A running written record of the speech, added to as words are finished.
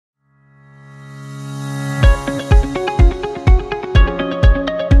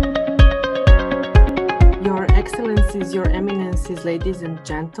Greetings, ladies and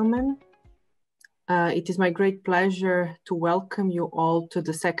gentlemen. It is my great pleasure to welcome you all to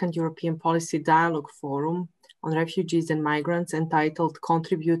the second European Policy Dialogue Forum on Refugees and Migrants, entitled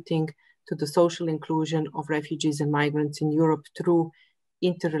Contributing to the Social Inclusion of Refugees and Migrants in Europe through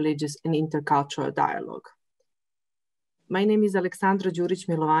Interreligious and Intercultural Dialogue. My name is Aleksandra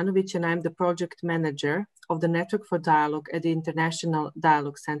Đurić-Milovanović, and I'm the project manager of the Network for Dialogue at the International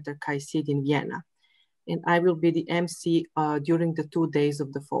Dialogue Center KAICIID in Vienna. And I will be the MC during the 2 days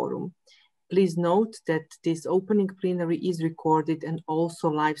of the forum. Please note that this opening plenary is recorded and also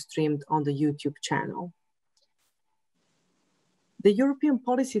live streamed on the YouTube channel. The European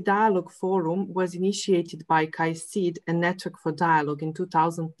Policy Dialogue Forum was initiated by KAICIID and Network for Dialogue in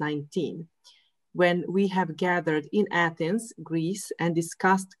 2019, when we have gathered in Athens, Greece, and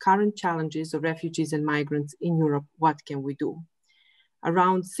discussed current challenges of refugees and migrants in Europe. What can we do?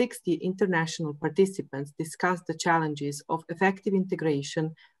 Around 60 international participants discussed the challenges of effective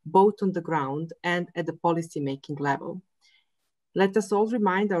integration, both on the ground and at the policy-making level. Let us all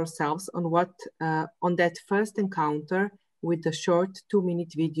remind ourselves on that first encounter with the short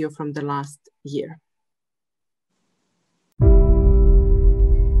 2-minute video from the last year.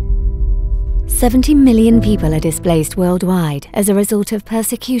 70 million people are displaced worldwide as a result of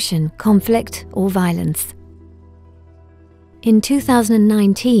persecution, conflict, or violence. In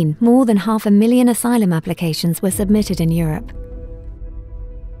 2019, more than 500,000 asylum applications were submitted in Europe.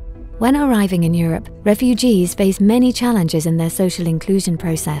 When arriving in Europe, refugees face many challenges in their social inclusion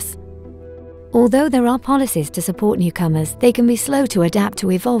process. Although there are policies to support newcomers, they can be slow to adapt to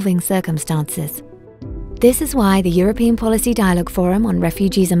evolving circumstances. This is why the European Policy Dialogue Forum on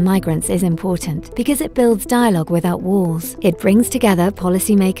Refugees and Migrants is important, because it builds dialogue without walls. It brings together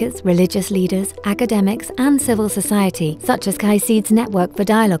policymakers, religious leaders, academics, and civil society, such as KAICIID's Network for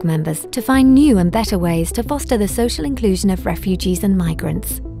Dialogue members, to find new and better ways to foster the social inclusion of refugees and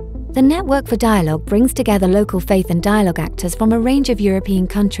migrants. The Network for Dialogue brings together local faith and dialogue actors from a range of European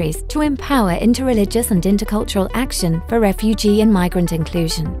countries to empower interreligious and intercultural action for refugee and migrant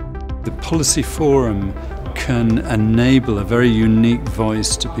inclusion. The Policy Forum can enable a very unique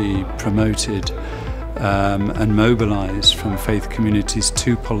voice to be promoted and mobilized from faith communities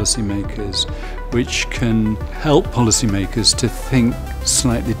to policymakers, which can help policymakers to think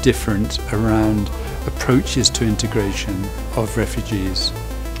slightly different around approaches to integration of refugees.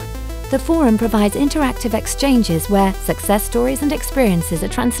 The forum provides interactive exchanges where success stories and experiences are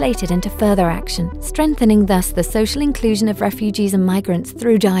translated into further action, strengthening thus the social inclusion of refugees and migrants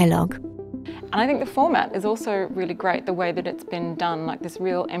through dialogue. And I think the format is also really great, the way that it's been done, like this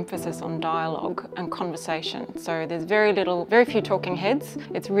real emphasis on dialogue and conversation. So there's very few talking heads.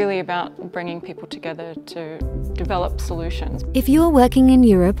 It's really about bringing people together to develop solutions. If you're working in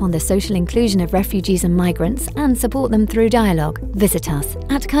Europe on the social inclusion of refugees and migrants and support them through dialogue, visit us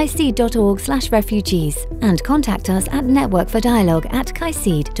at KAICIID.org/refugees and contact us at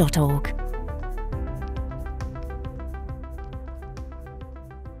networkfordialogue@KAICIID.org.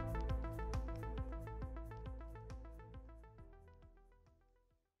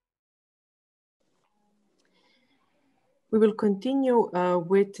 We will continue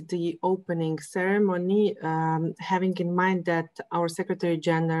with the opening ceremony, having in mind that our Secretary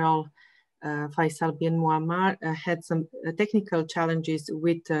General, Faisal bin Muammar, had some technical challenges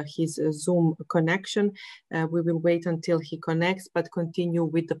with his Zoom connection. We will wait until he connects, but continue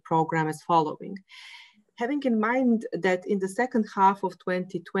with the program as following. Having in mind that in the second half of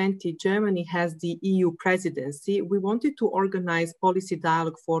 2020, Germany has the EU presidency, we wanted to organize Policy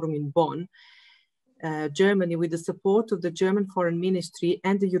Dialogue Forum in Bonn, Germany, with the support of the German Foreign Ministry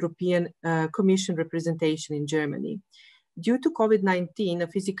and the European Commission representation in Germany. Due to COVID-19, a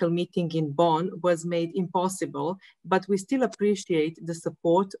physical meeting in Bonn was made impossible, but we still appreciate the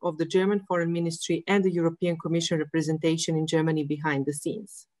support of the German Foreign Ministry and the European Commission representation in Germany behind the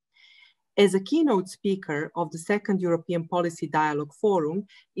scenes. As a keynote speaker of the second European Policy Dialogue Forum,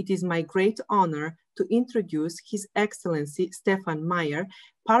 it is my great honor to introduce His Excellency Stefan Mayer,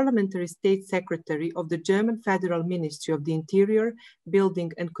 Parliamentary State Secretary of the German Federal Ministry of the Interior,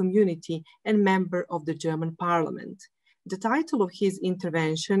 Building and Community, and member of the German Parliament. The title of his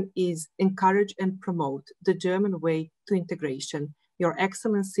intervention is Encourage and Promote the German Way to Integration. Your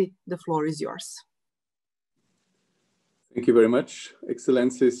Excellency, the floor is yours. Thank you very much,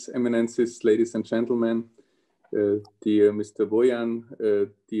 Excellencies, Eminences, ladies and gentlemen, dear Mr. Boyan,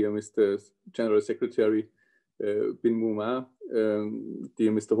 dear Mr. General Secretary bin Muammar,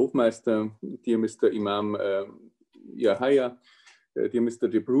 dear Mr. Hofmeister, dear Mr. Imam Yahya, dear Mr.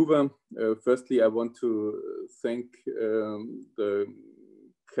 De Bruver. Firstly, I want to thank the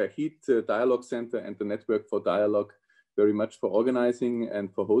KAICIID Dialogue Center and the Network for Dialogue very much for organizing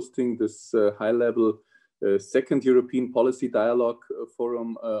and for hosting this high-level second European Policy Dialogue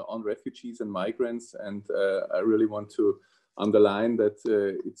Forum on Refugees and Migrants. And I really want to underline that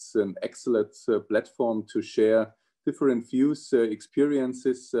it's an excellent platform to share different views,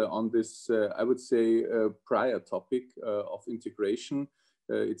 experiences on this, I would say, prior topic of integration.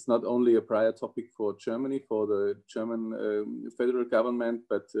 It's not only a prior topic for Germany, for the German federal government,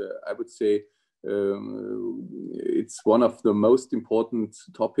 but I would say it's one of the most important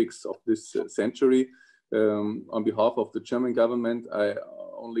topics of this century. On behalf of the German government, I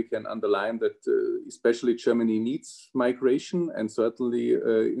only can underline that especially Germany needs migration, and certainly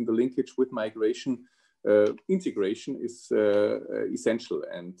in the linkage with migration, integration is essential.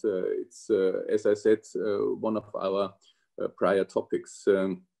 And it's, as I said, one of our prior topics.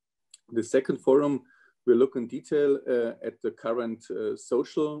 The second forum will look in detail at the current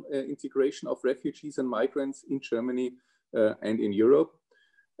social integration of refugees and migrants in Germany and in Europe.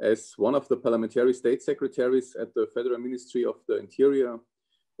 As one of the parliamentary state secretaries at the Federal Ministry of the Interior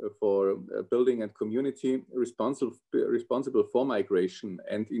for Building and Community, responsible for migration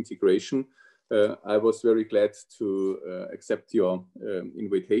and integration, I was very glad to accept your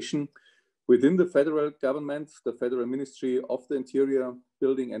invitation. Within the federal government, the Federal Ministry of the Interior,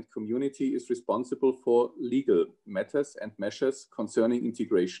 Building and Community is responsible for legal matters and measures concerning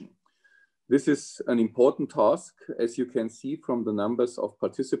integration. This is an important task, as you can see from the numbers of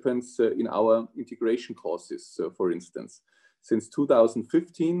participants in our integration courses, for instance. Since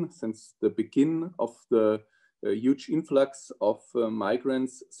 2015, since the beginning of the huge influx of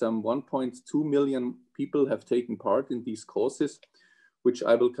migrants, some 1.2 million people have taken part in these courses, which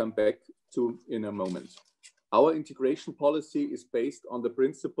I will come back to in a moment. Our integration policy is based on the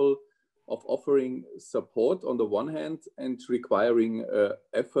principle of offering support on the one hand and requiring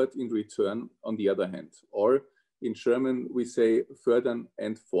effort in return on the other hand. Or in German, we say fördern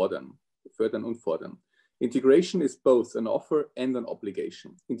and fordern, fördern und fordern. Integration is both an offer and an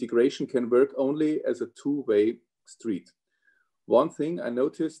obligation. Integration can work only as a two-way street. One thing I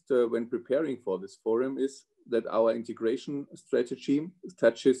noticed when preparing for this forum is that our integration strategy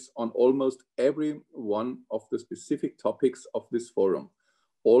touches on almost every one of the specific topics of this forum,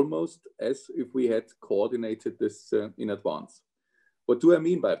 almost as if we had coordinated this in advance. What do I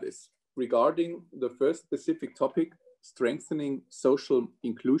mean by this? Regarding the first specific topic, strengthening social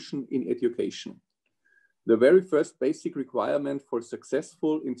inclusion in education. The very first basic requirement for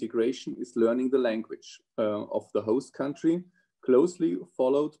successful integration is learning the language of the host country, closely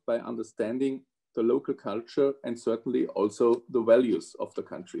followed by understanding the local culture and certainly also the values of the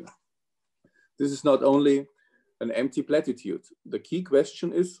country. This is not only an empty platitude. The key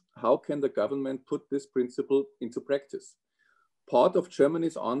question is, how can the government put this principle into practice? Part of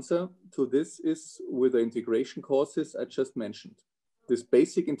Germany's answer to this is with the integration courses I just mentioned. This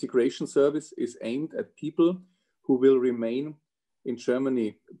basic integration service is aimed at people who will remain in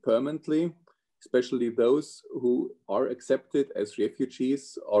Germany permanently, especially those who are accepted as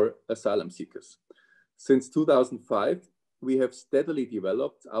refugees or asylum seekers. Since 2005, we have steadily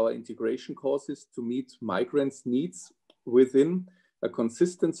developed our integration courses to meet migrants' needs within a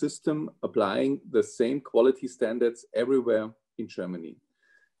consistent system applying the same quality standards everywhere in Germany.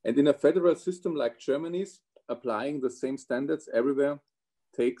 And in a federal system like Germany's, applying the same standards everywhere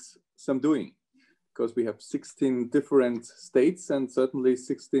takes some doing, because we have 16 different states and certainly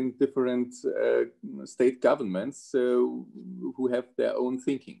 16 different state governments who have their own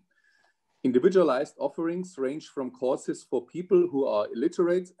thinking. Individualized offerings range from courses for people who are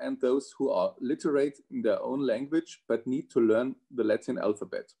illiterate and those who are literate in their own language but need to learn the Latin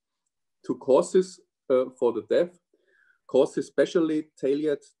alphabet, to courses for the deaf, courses specially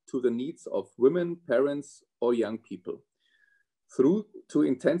tailored to the needs of women, parents, or young people, through to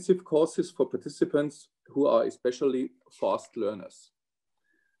intensive courses for participants who are especially fast learners.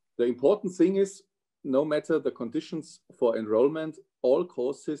 The important thing is, no matter the conditions for enrollment, all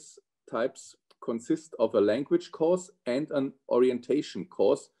courses types consist of a language course and an orientation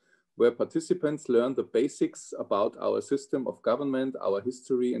course where participants learn the basics about our system of government, our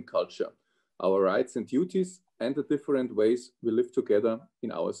history and culture, our rights and duties, and the different ways we live together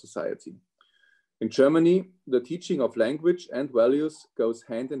in our society. In Germany, the teaching of language and values goes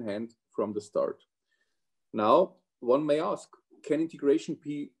hand in hand from the start. Now, one may ask, can integration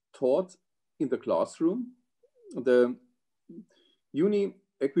be taught in the classroom? The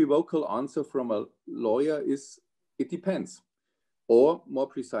unequivocal answer from a lawyer is, it depends. Or more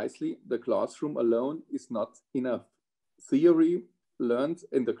precisely, the classroom alone is not enough. Theory learned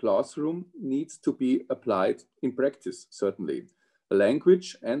in the classroom needs to be applied in practice, certainly. A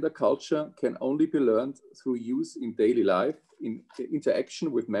language and a culture can only be learned through use in daily life, in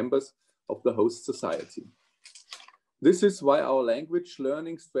interaction with members of the host society. This is why our language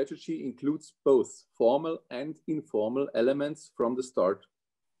learning strategy includes both formal and informal elements from the start.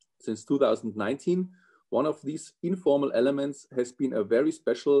 Since 2019, one of these informal elements has been a very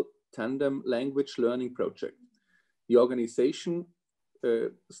special tandem language learning project. The organization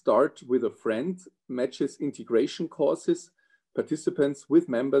Start with a Friend matches integration courses, participants with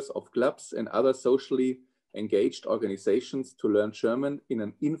members of clubs and other socially engaged organizations to learn German in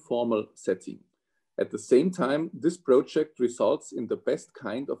an informal setting. At the same time, this project results in the best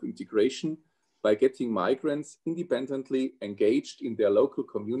kind of integration by getting migrants independently engaged in their local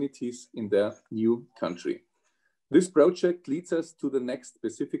communities in their new country. This project leads us to the next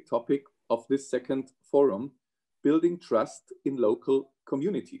specific topic of this second forum, building trust in local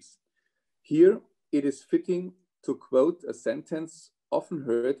communities. Here, it is fitting to quote a sentence often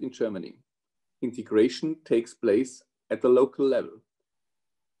heard in Germany: integration takes place at the local level.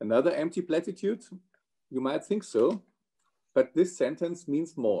 Another empty platitude? You might think so, but this sentence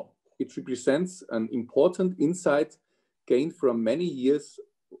means more. It represents an important insight gained from many years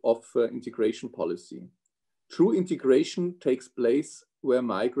of integration policy. True integration takes place where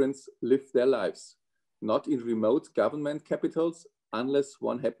migrants live their lives, not in remote government capitals, unless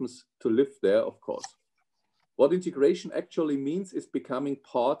one happens to live there, of course. What integration actually means is becoming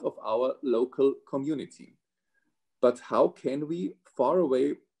part of our local community. But how can we, far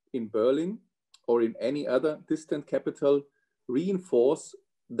away in Berlin or in any other distant capital, reinforce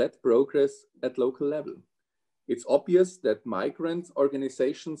that progress at local level? It's obvious that migrant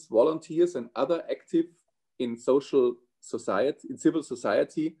organizations, volunteers, and other active in civil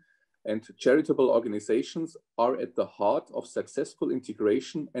society and charitable organizations are at the heart of successful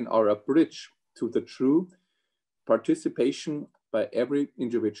integration and are a bridge to the true participation by every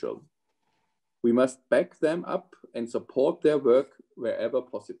individual. We must back them up and support their work wherever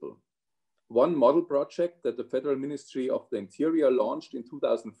possible. One model project that the Federal Ministry of the Interior launched in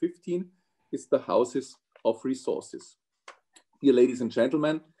 2015 is the Houses of Resources. Dear ladies and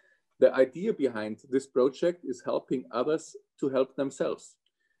gentlemen, the idea behind this project is helping others to help themselves.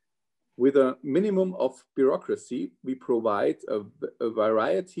 With a minimum of bureaucracy, we provide a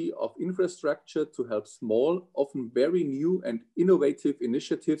variety of infrastructure to help small, often very new and innovative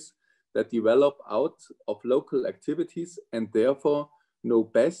initiatives that develop out of local activities and therefore know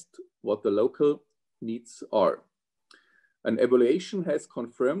best what the local needs are. An evaluation has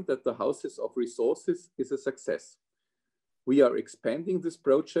confirmed that the Houses of Resources is a success. We are expanding this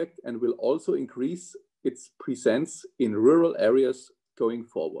project and will also increase its presence in rural areas going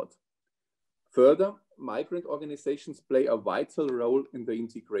forward. Further, migrant organizations play a vital role in the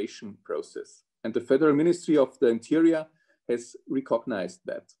integration process, and the Federal Ministry of the Interior has recognized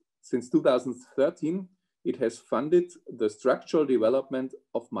that. Since 2013, it has funded the structural development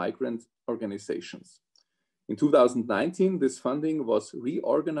of migrant organizations. In 2019, this funding was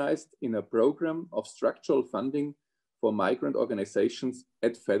reorganized in a program of structural funding for migrant organizations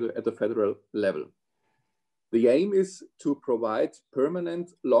at the federal level. The aim is to provide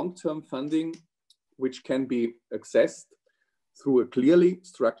permanent long-term funding which can be accessed through a clearly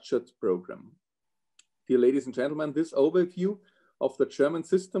structured program. Dear ladies and gentlemen, this overview of the German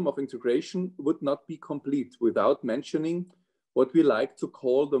system of integration would not be complete without mentioning what we like to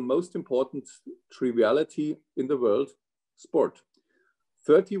call the most important triviality in the world, sport.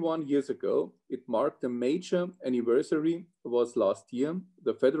 31 years ago, it marked a major anniversary, was last year,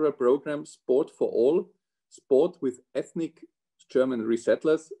 the federal program Sport for All, Sport with Ethnic German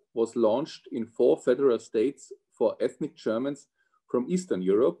Resettlers, was launched in 4 federal states for ethnic Germans from Eastern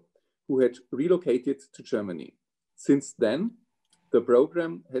Europe who had relocated to Germany. Since then, the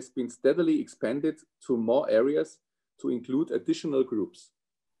program has been steadily expanded to more areas to include additional groups.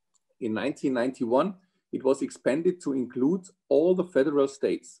 In 1991, it was expanded to include all the federal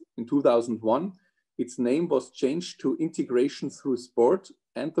states. In 2001, its name was changed to Integration Through Sport,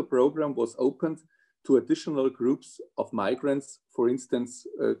 and the program was opened to additional groups of migrants, for instance,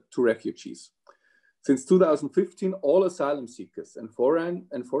 to refugees. Since 2015, all asylum seekers and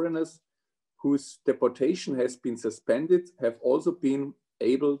foreigners whose deportation has been suspended have also been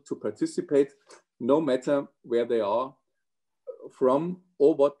able to participate, no matter where they are from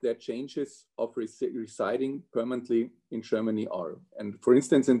or what their changes of residing permanently in Germany are. And for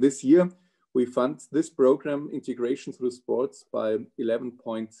instance, in this year, we fund this program, Integration Through Sports, by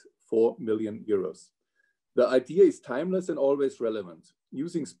 11.4 million euros. The idea is timeless and always relevant,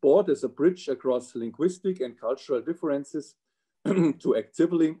 using sport as a bridge across linguistic and cultural differences to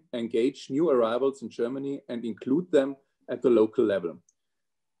actively engage new arrivals in Germany and include them at the local level.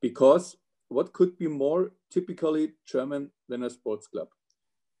 Because what could be more typically German than a sports club?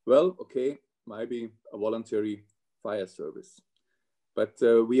 Well, okay, maybe a voluntary fire service. But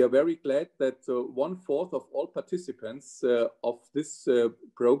we are very glad that 1/4 of all participants of this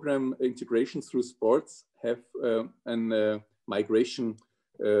program, Integration Through Sports, have a migration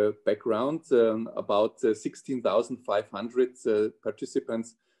background. About 16,500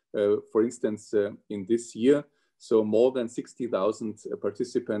 participants, for instance, in this year. So more than 60,000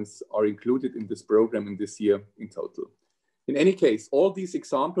 participants are included in this program in this year in total. In any case, all these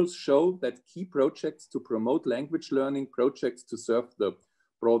examples show that key projects to promote language learning, projects to serve the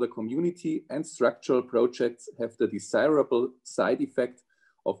broader community, and structural projects have the desirable side effect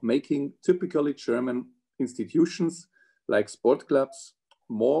of making typically German institutions like sport clubs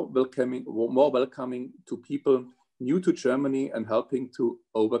more welcoming to people new to Germany and helping to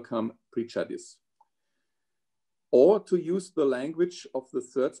overcome prejudice. Or to use the language of the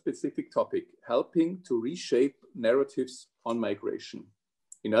third specific topic, helping to reshape narratives on migration.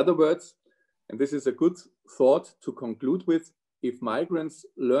 In other words, and this is a good thought to conclude with, if migrants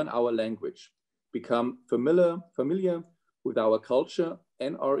learn our language, become familiar with our culture,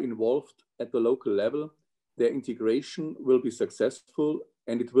 and are involved at the local level, their integration will be successful,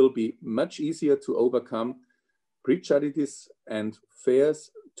 and it will be much easier to overcome prejudice and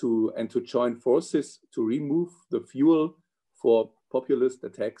fears and to join forces to remove the fuel for populist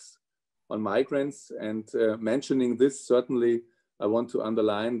attacks on migrants. And mentioning this, certainly I want to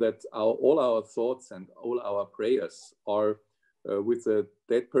underline that all our thoughts and all our prayers are with the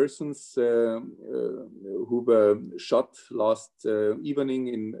dead persons who were shot last evening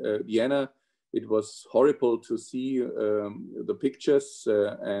in Vienna. It was horrible to see the pictures,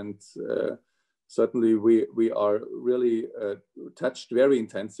 and certainly we are really touched very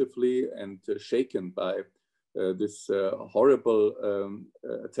intensively and shaken by this horrible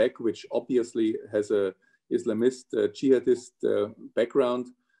attack, which obviously has a Islamist jihadist background.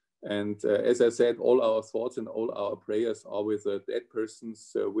 And as I said, all our thoughts and all our prayers are with the dead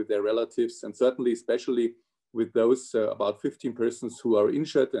persons, with their relatives, and certainly especially with those about 15 persons who are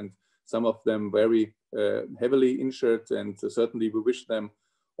injured, and some of them very heavily injured. And certainly we wish them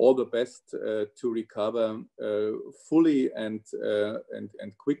all the best to recover fully and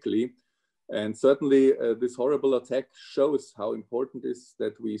quickly. And certainly this horrible attack shows how important it is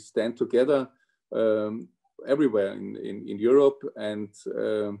that we stand together everywhere in Europe. And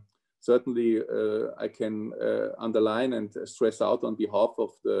certainly I can underline and stress out on behalf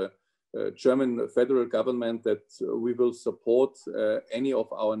of the German federal government that we will support any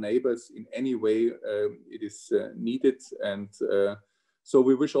of our neighbors in any way it is needed. And so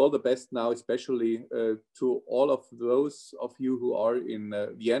we wish all the best now, especially to all of those of you who are in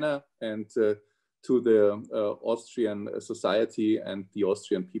Vienna, and to the Austrian society and the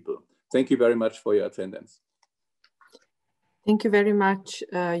Austrian people. Thank you very much for your attendance. Thank you very much,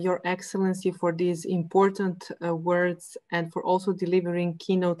 Your Excellency, for these important words and for also delivering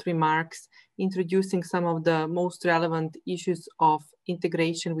keynote remarks, introducing some of the most relevant issues of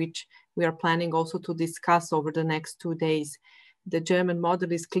integration, which we are planning also to discuss over the next 2 days. The German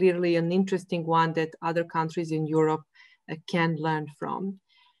model is clearly an interesting one that other countries in Europe can learn from.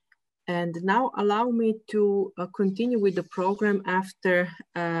 And now allow me to continue with the program after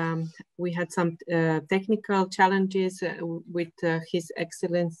we had some technical challenges with His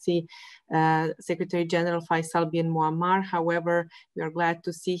Excellency Secretary General Faisal bin Muammar. However, we are glad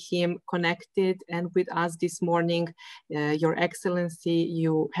to see him connected and with us this morning. Your Excellency,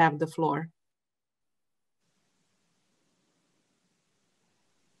 you have the floor.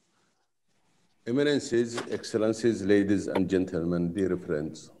 Eminences, Excellencies, ladies and gentlemen, dear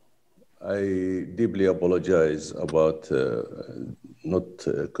friends, I deeply apologize about not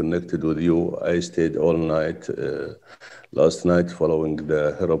connected with you. I stayed all night last night following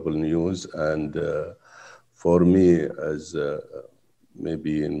the horrible news, and for me, as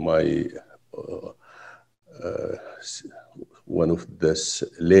maybe in my one of this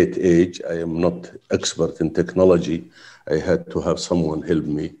late age, I am not expert in technology. I had to have someone help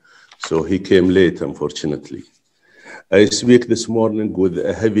me. So he came late, unfortunately. I speak this morning with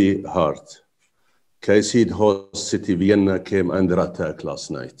a heavy heart. KAICIID host city Vienna came under attack last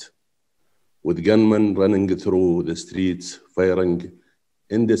night, with gunmen running through the streets, firing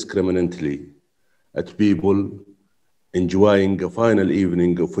indiscriminately at people enjoying a final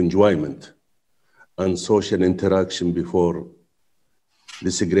evening of enjoyment and social interaction before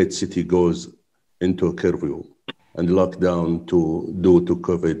this great city goes into a curfew and lockdown due to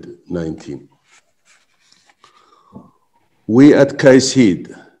COVID-19. We at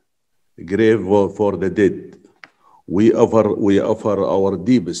KAICIID grieve for the dead We offer our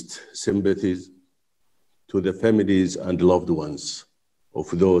deepest sympathies to the families and loved ones of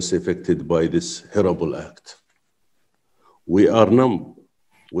those affected by this horrible act. We are numb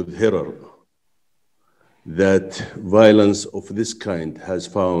with horror that violence of this kind has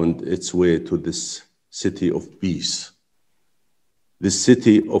found its way to this city of peace, this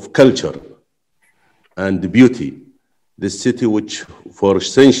city of culture and beauty, this city which for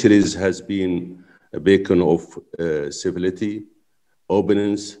centuries has been a beacon of civility,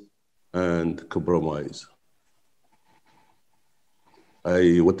 openness, and compromise.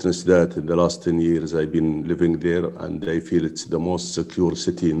 I witnessed that in the last 10 years. I've been living there, and I feel it's the most secure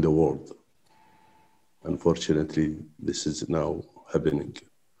city in the world. Unfortunately, this is now happening.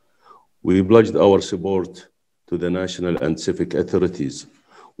 We pledged our support to the national and civic authorities.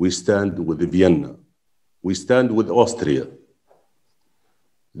 We stand with Vienna. We stand with Austria.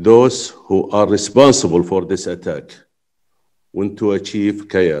 Those who are responsible for this attack want to achieve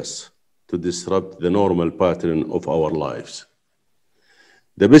chaos, to disrupt the normal pattern of our lives.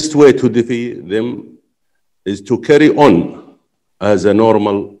 The best way to defeat them is to carry on as a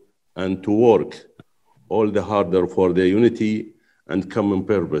normal and to work all the harder for their unity and common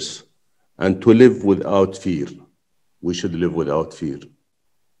purpose, and to live without fear. We should live without fear.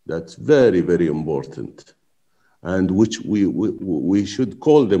 That's very, very important. And which we should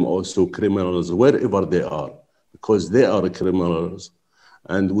call them also criminals wherever they are, because they are criminals,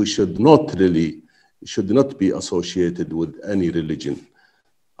 and we should not be associated with any religion.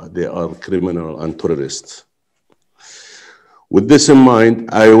 They are criminal and terrorists. With this in mind,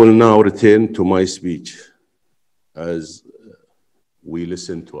 I will now return to my speech as we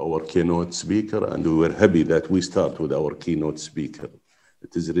listen to our keynote speaker, and we were happy that we start with our keynote speaker.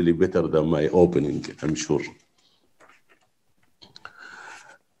 It is really better than my opening, I'm sure.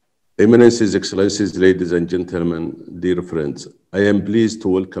 Eminences, Excellencies, ladies and gentlemen, dear friends, I am pleased to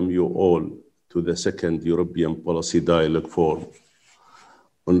welcome you all to the second European Policy Dialogue Forum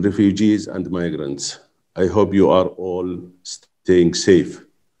on Refugees and Migrants. I hope you are all staying safe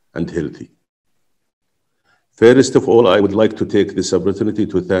and healthy. First of all, I would like to take this opportunity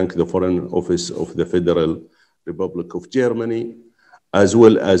to thank the Foreign Office of the Federal Republic of Germany, as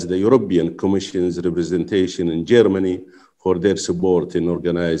well as the European Commission's representation in Germany for their support in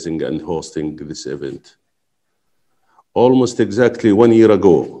organizing and hosting this event. Almost exactly 1 year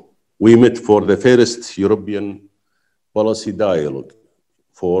ago, we met for the first European Policy Dialogue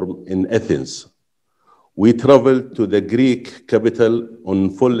Forum in Athens. We traveled to the Greek capital on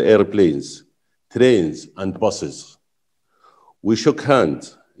full airplanes, trains, and buses. We shook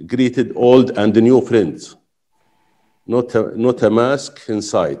hands, greeted old and new friends, not a mask in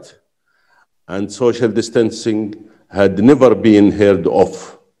sight, and social distancing had never been heard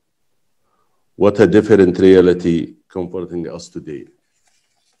of. What a different reality comforting us today.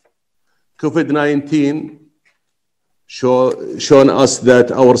 COVID-19 shown us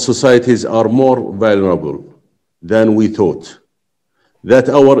that our societies are more vulnerable than we thought, that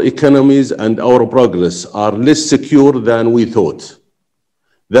our economies and our progress are less secure than we thought,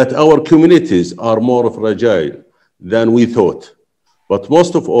 that our communities are more fragile than we thought. But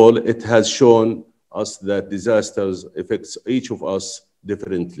most of all, it has shown us that disasters affects each of us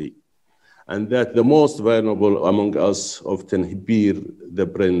differently, and that the most vulnerable among us often bear the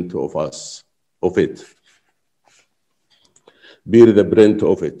brunt of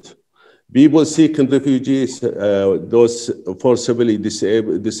it. People seeking refugees, those forcibly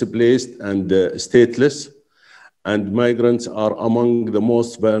displaced and stateless, and migrants are among the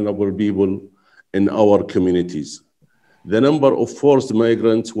most vulnerable people in our communities. The number of forced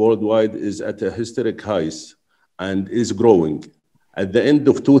migrants worldwide is at a historic highs and is growing. At the end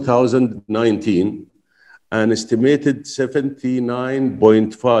of 2019, an estimated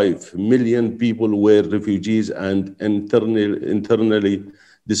 79.5 million people were refugees and internally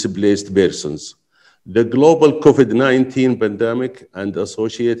displaced persons. The global COVID-19 pandemic and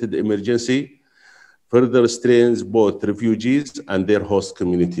associated emergency further strains both refugees and their host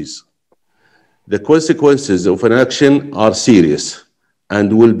communities. The consequences of inaction are serious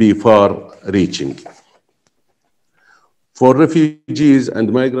and will be far-reaching. For refugees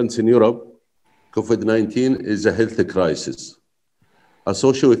and migrants in Europe, COVID-19 is a health crisis, a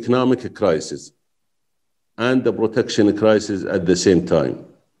socio-economic crisis, and a protection crisis at the same time.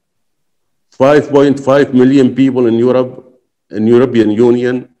 5.5 million people in European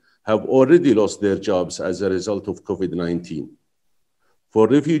Union have already lost their jobs as a result of COVID-19. For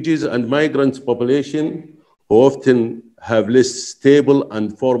refugees and migrants population, who often have less stable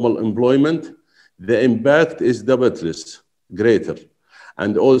and formal employment, the impact is doubtless greater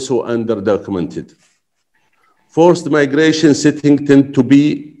and also underdocumented. Forced migration settings tend to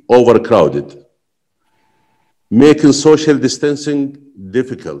be overcrowded, making social distancing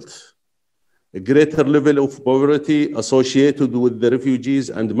difficult. A greater level of poverty associated with the refugees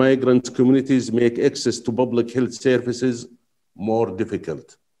and migrant communities make access to public health services more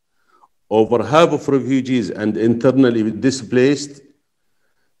difficult. Over half of refugees and internally displaced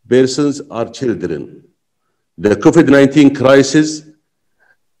persons are children. The COVID-19 crisis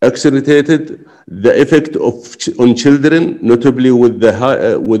accelerated the effect on children, notably with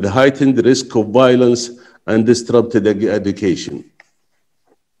the heightened risk of violence and disrupted education.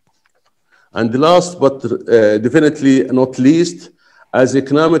 And last but definitely not least, as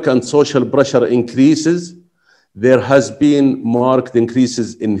economic and social pressure increases, there has been marked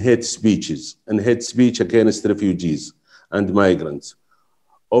increases in hate speeches and hate speech against refugees and migrants,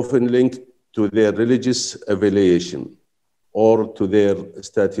 often linked to their religious affiliation or to their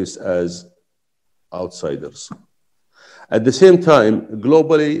status as outsiders. At the same time,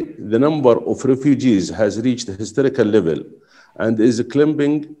 globally, the number of refugees has reached a historical level and is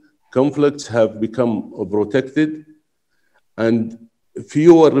climbing. Conflicts have become protected and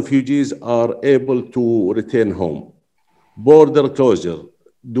fewer refugees are able to return home. Border closure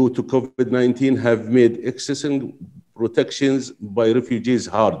due to COVID-19 have made accessing protections by refugees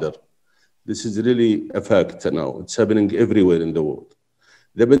harder. This is really a fact now. It's happening everywhere in the world.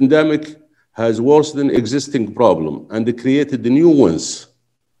 The pandemic has worsened existing problems and created new ones.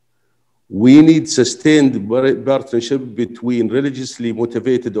 We need sustained partnership between religiously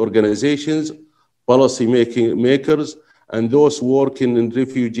motivated organizations, policy makers, and those working in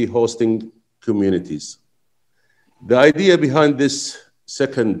refugee hosting communities. The idea behind this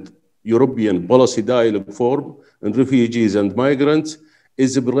second European policy dialogue forum on refugees and migrants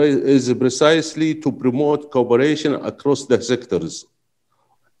is precisely to promote cooperation across the sectors,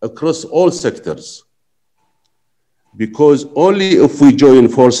 across all sectors. Because only if we join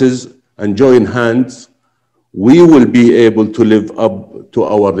forces and join hands, we will be able to live up to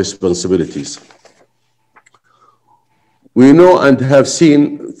our responsibilities. We know and have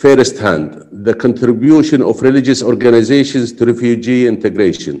seen firsthand the contribution of religious organizations to refugee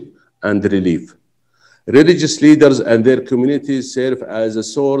integration and relief. Religious leaders and their communities serve as a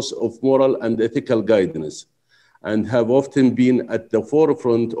source of moral and ethical guidance and have often been at the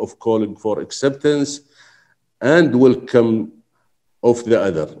forefront of calling for acceptance and welcome of the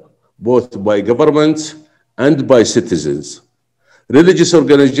other, both by governments and by citizens. Religious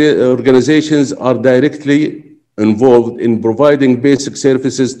organizations are directly involved in providing basic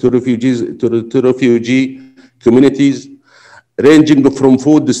services to refugee communities, ranging from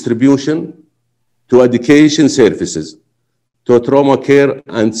food distribution to education services, to trauma care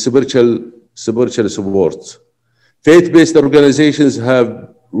and spiritual support. Faith-based organizations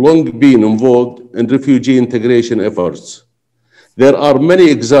have long been involved in refugee integration efforts. There are many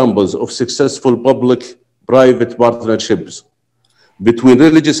examples of successful public-private partnerships between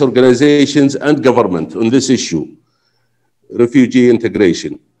religious organizations and government on this issue, refugee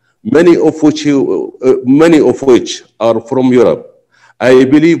integration, many of which are from Europe. I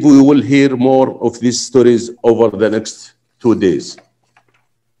believe we will hear more of these stories over the next 2 days.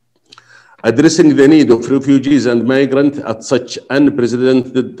 Addressing the need of refugees and migrants at such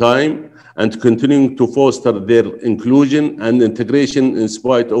unprecedented time and continuing to foster their inclusion and integration in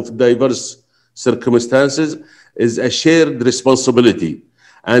spite of diverse circumstances is a shared responsibility,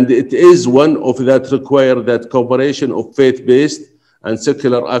 and it is one of that require that cooperation of faith-based and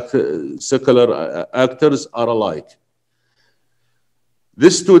secular actors are alike.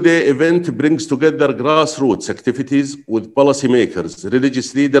 This two-day event brings together grassroots activities with policymakers,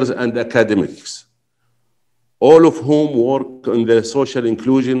 religious leaders, and academics, all of whom work on the social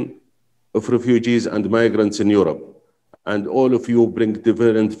inclusion of refugees and migrants in Europe. And all of you bring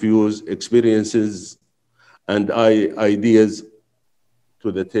different views, experiences, and ideas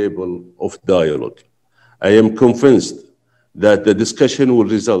to the table of dialogue. I am convinced that the discussion will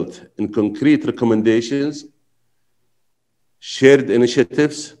result in concrete recommendations, shared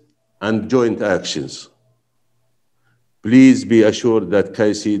initiatives, and joint actions. Please be assured that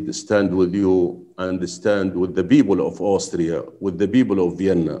KAICIID stand with you and stand with the people of Austria, with the people of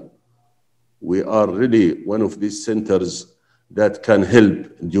Vienna. We are really one of these centers that can help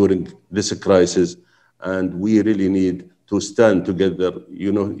during this crisis, and we really need to stand together,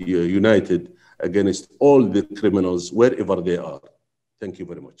 united against all the criminals wherever they are. Thank you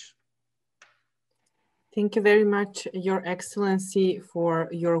very much. Thank you very much, Your Excellency, for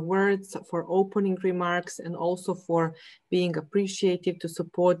your words, for opening remarks, and also for being appreciative to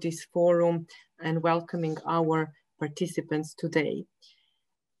support this forum and welcoming our participants today.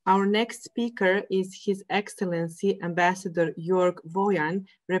 Our next speaker is His Excellency Ambassador Jörg Wojan,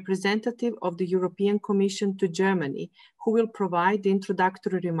 representative of the European Commission to Germany, who will provide the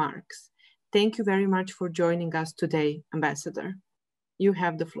introductory remarks. Thank you very much for joining us today, Ambassador. You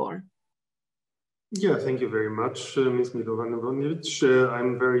have the floor. Yeah, thank you very much, Ms. Milovanovic.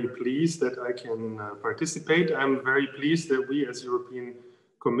 I'm very pleased that I can participate. I'm very pleased that we as European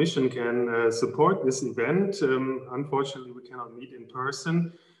Commission can support this event. Unfortunately, we cannot meet in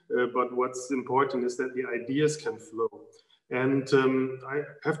person, but what's important is that the ideas can flow. And I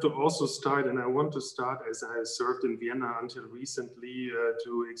have to also start, and I want to start as I served in Vienna until recently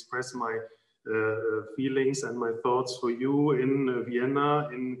to express my feelings and my thoughts for you in Vienna,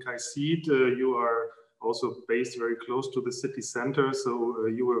 in KAICIID. You are also based very close to the city center, so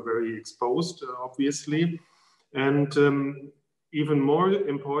you were very exposed, obviously. And even more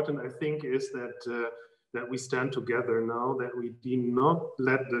important, I think, is that we stand together now, that we do not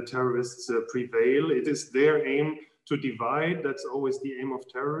let the terrorists prevail. It is their aim to divide. That's always the aim of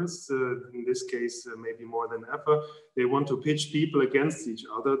terrorists. In this case, maybe more than ever. They want to pitch people against each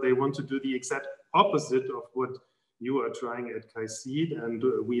other. They want to do the exact opposite of what you are trying at KAICIID, and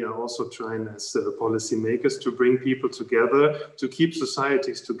we are also trying as policymakers to bring people together, to keep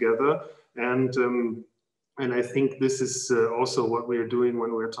societies together. And I think this is also what we are doing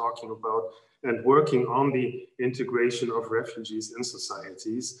when we're talking about and working on the integration of refugees in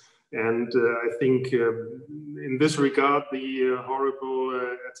societies. And I think in this regard, the horrible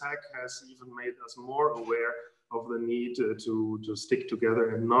attack has even made us more aware of the need to stick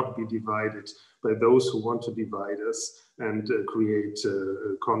together and not be divided by those who want to divide us and create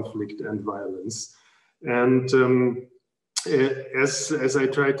conflict and violence. And as I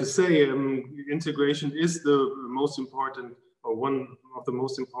tried to say, integration is the most important, or one of the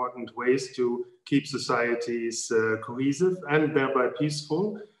most important ways to keep societies cohesive and thereby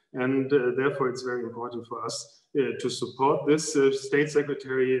peaceful. And therefore, it's very important for us to support this. State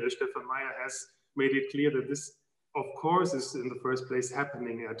Secretary Stefan Meyer has made it clear that this, of course, is in the first place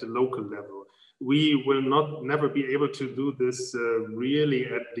happening at a local level. We will never be able to do this really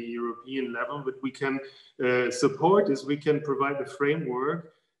at the European level, but we can support this. We can provide the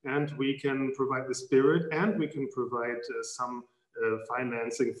framework, and we can provide the spirit, and we can provide some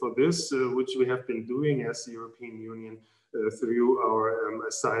financing for this, which we have been doing as the European Union through our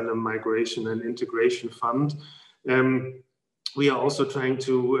Asylum, Migration and Integration Fund. We are also trying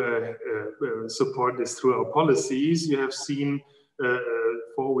to support this through our policies. You have seen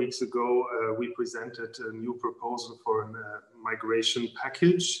 4 weeks ago, we presented a new proposal for a migration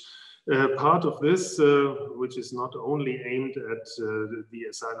package. Part of this, which is not only aimed at the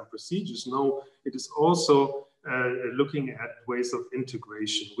asylum procedures, no, it is also looking at ways of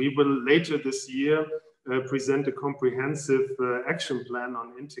integration. We will later this year present a comprehensive action plan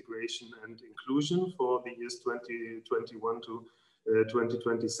on integration and inclusion for the years 2021 to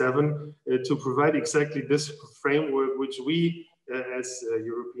 2027 to provide exactly this framework which we as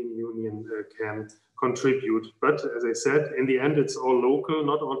European Union can contribute. But as I said, in the end, it's all local,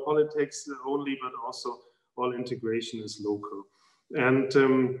 not all politics only, but also all integration is local. And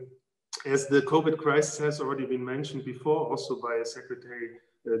as the COVID crisis has already been mentioned before, also by Secretary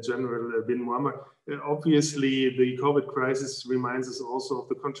General bin Muammar, obviously the COVID crisis reminds us also of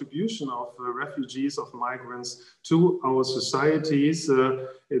the contribution of refugees, of migrants to our societies.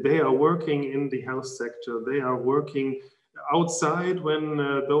 They are working in the health sector, they are working outside when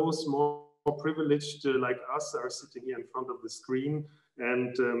those more privileged like us are sitting here in front of the screen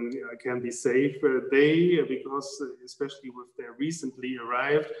and can be safe. They, because especially with their recently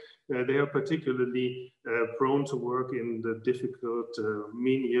arrived, they are particularly prone to work in the difficult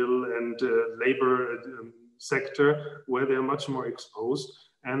menial and labor sector where they are much more exposed,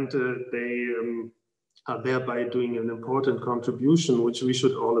 and they are thereby doing an important contribution, which we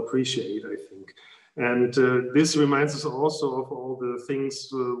should all appreciate, I think. And this reminds us also of all the things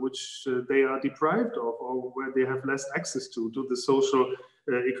which they are deprived of, or where they have less access to the social,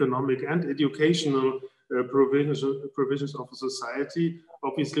 economic and educational provisions of a society.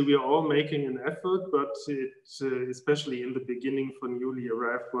 Obviously, we are all making an effort, but it, especially in the beginning for newly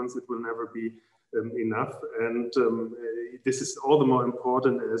arrived ones, it will never be enough. And this is all the more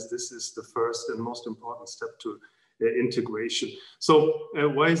important as this is the first and most important step to integration. So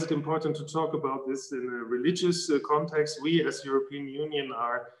why is it important to talk about this in a religious context? We as European Union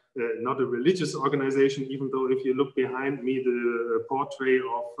are not a religious organization, even though if you look behind me, the portrait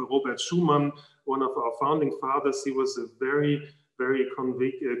of Robert Schuman, one of our founding fathers, he was a very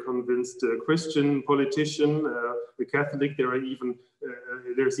convinced Christian politician, a Catholic.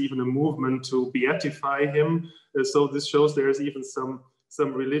 There's even a movement to beatify him. So this shows there's even some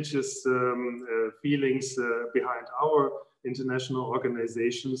some religious feelings behind our international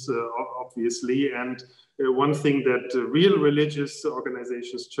organizations, obviously. And one thing that real religious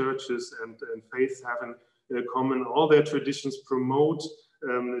organizations, churches and faiths have in common, all their traditions promote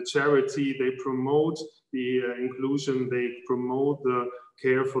charity, they promote the inclusion, they promote the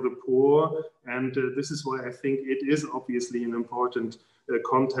care for the poor. And this is why I think it is obviously an important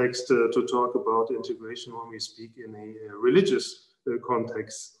context to talk about integration when we speak in a religious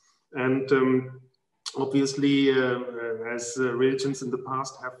context. And obviously, as religions in the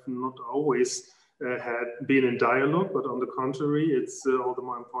past have not always had been in dialogue, but on the contrary, it's all the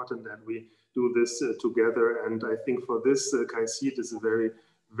more important that we do this together. And I think for this, KAICIID is a very,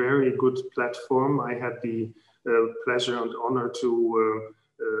 very good platform. I had the pleasure and honor to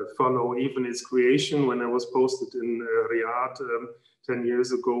follow even its creation when I was posted in Riyadh 10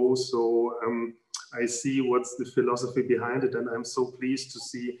 years ago. So I see what's the philosophy behind it, and I'm so pleased to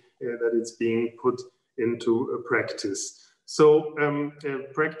see that it's being put into practice. So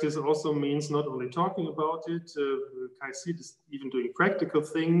practice also means not only talking about it, KAICIID is even doing practical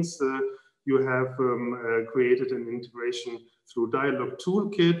things. You have created an integration through Dialogue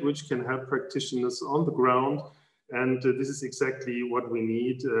Toolkit, which can help practitioners on the ground. And this is exactly what we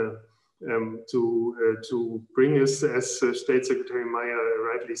need to bring us, as State Secretary Meyer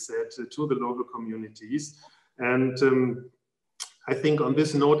rightly said, to the local communities. And I think on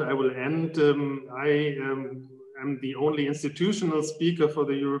this note, I will end. I am the only institutional speaker for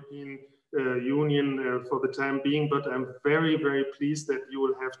the European Union for the time being, but I'm very, very pleased that you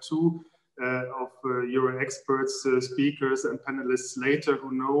will have two of your experts, speakers and panelists later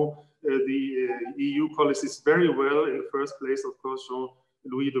who know the EU policies very well. In the first place, of course,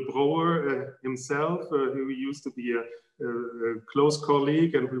 Jean-Louis de Brouwer himself, who used to be a close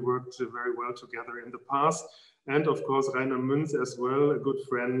colleague, and we worked very well together in the past. And of course, Rainer Münz as well, a good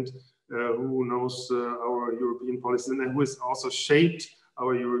friend who knows our European policies and who has also shaped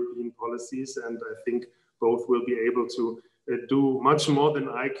our European policies. And I think both will be able to do much more than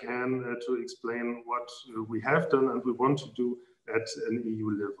I can to explain what we have done and we want to do at an EU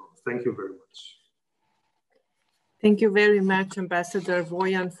level. Thank you very much. Thank you very much, Ambassador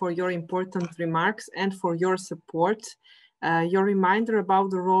Voyan, for your important remarks and for your support. Your reminder about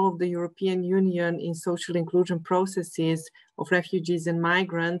the role of the European Union in social inclusion processes of refugees and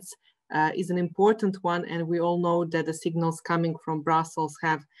migrants is an important one, and we all know that the signals coming from Brussels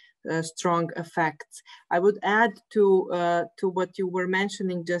have strong effects. I would add to what you were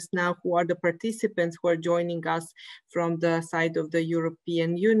mentioning just now, who are the participants who are joining us from the side of the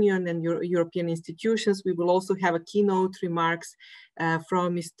European Union and European institutions. We will also have a keynote remarks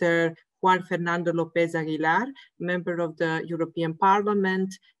from Mr. Juan Fernando López Aguilar, member of the European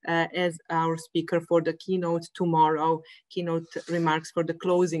Parliament, as our speaker for the keynote tomorrow, keynote remarks for the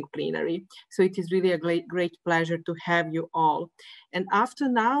closing plenary. So it is really a great pleasure to have you all. And after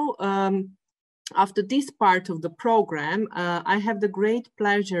now, after this part of the program, I have the great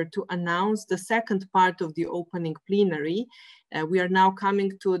pleasure to announce the second part of the opening plenary. We are now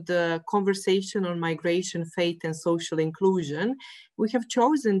coming to the conversation on migration, faith, and social inclusion. We have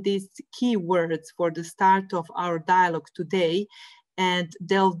chosen these key words for the start of our dialogue today and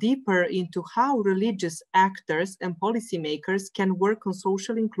delve deeper into how religious actors and policymakers can work on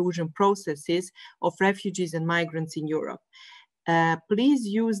social inclusion processes of refugees and migrants in Europe. Please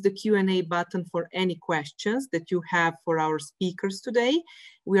use the Q&A button for any questions that you have for our speakers today.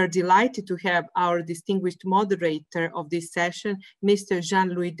 We are delighted to have our distinguished moderator of this session, Mr.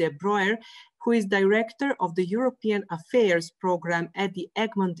 Jean-Louis de Brouwer, who is Director of the European Affairs Program at the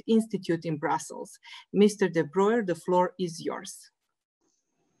Egmont Institute in Brussels. Mr. de Brouwer, the floor is yours.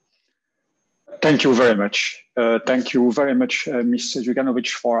 Thank you very much. Thank you very much, Ms. Juganovic,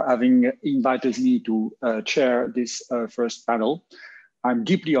 for having invited me to chair this first panel. I'm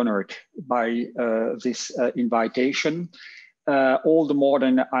deeply honored by this invitation. All the more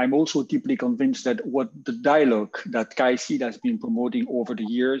than I'm also deeply convinced that what the dialogue that KAICIID has been promoting over the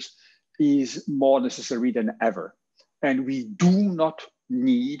years is more necessary than ever. And we do not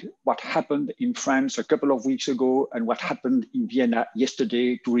need what happened in France a couple of weeks ago and what happened in Vienna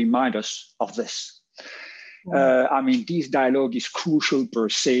yesterday to remind us of this. I mean, this dialogue is crucial per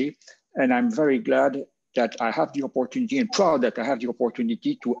se, and I'm very glad that I have the opportunity and proud that I have the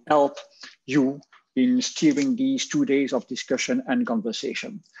opportunity to help you in steering these 2 days of discussion and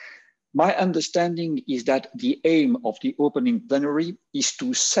conversation. My understanding is that the aim of the opening plenary is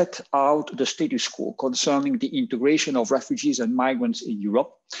to set out the status quo concerning the integration of refugees and migrants in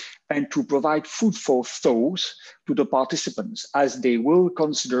Europe, and to provide food for thought to the participants as they will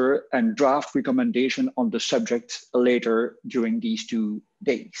consider and draft recommendation on the subject later during these 2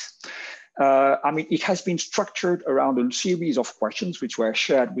 days. It has been structured around a series of questions which were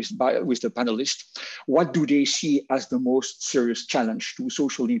shared with the panelists. What do they see as the most serious challenge to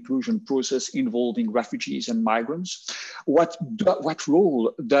social inclusion process involving refugees and migrants? What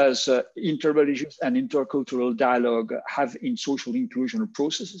role does interreligious and intercultural dialogue have in social inclusion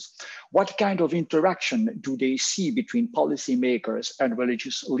processes? What kind of interaction do they see between policymakers and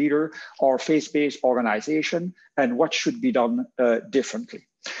religious leader or faith-based organization? And what should be done differently?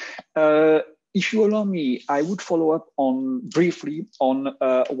 If you allow me, I would follow up briefly on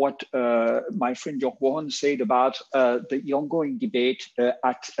what my friend Jörg Wohan said about the ongoing debate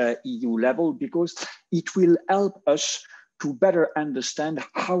at EU level, because it will help us to better understand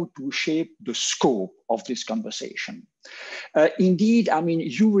how to shape the scope of this conversation. Indeed,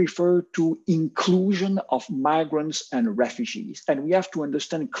 you refer to inclusion of migrants and refugees, and we have to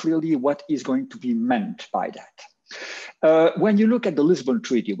understand clearly what is going to be meant by that. When you look at the Lisbon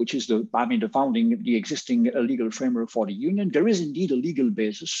Treaty, which is the existing legal framework for the Union, there is indeed a legal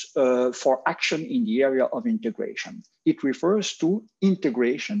basis for action in the area of integration. It refers to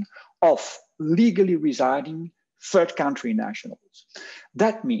integration of legally residing third country nationals.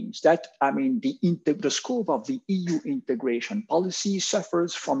 That means that, the scope of the EU integration policy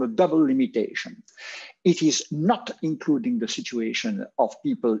suffers from a double limitation. It is not including the situation of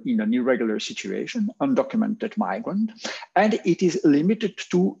people in an irregular situation, undocumented migrant, and it is limited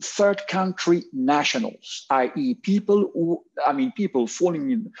to third country nationals, i.e. people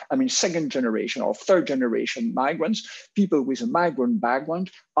falling in, second generation or third generation migrants, people with a migrant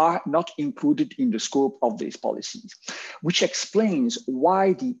background are not included in the scope of these policies, which explains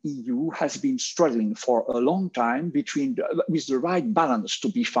why the EU has been struggling for a long time with the right balance to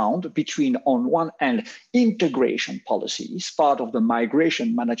be found between, on one hand, integration policies, part of the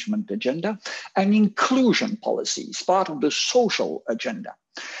migration management agenda, and inclusion policies, part of the social agenda.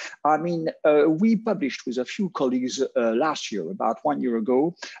 We published with a few colleagues last year, about 1 year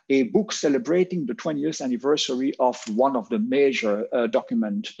ago, a book celebrating the 20th anniversary of one of the major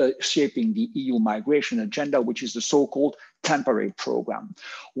documents shaping the EU migration agenda, which is the so-called temporary program.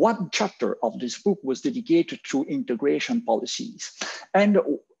 One chapter of this book was dedicated to integration policies, and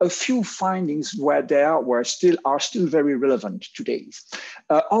a few findings are still very relevant today.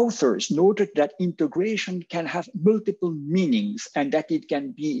 Authors noted that integration can have multiple meanings and that it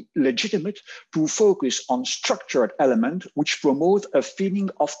can be legitimate to focus on structured elements which promote a feeling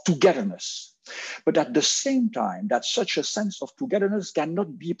of togetherness. But at the same time, that such a sense of togetherness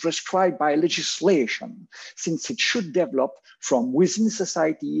cannot be prescribed by legislation, since it should develop from within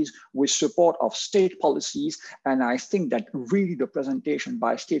societies with support of state policies. And I think that really the presentation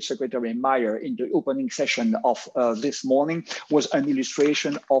by State Secretary Meyer in the opening session of this morning was an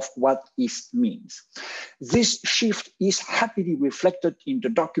illustration of what this means. This shift is happily reflected in the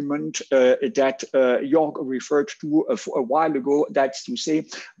document that Jörg referred to a while ago, that's to say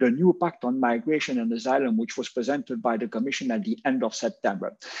the new Pact on Migration and Asylum, which was presented by the Commission at the end of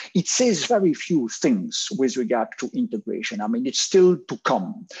September. It says very few things with regard to integration. It's still to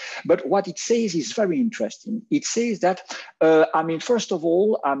come. But what it says is very interesting. It says that, first of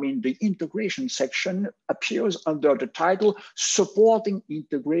all, the integration section appears under the title Supporting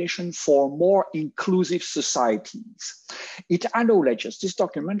Integration for More Inclusive Societies. It acknowledges, this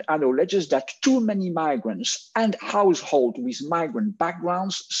document acknowledges that too many migrants and households with migrant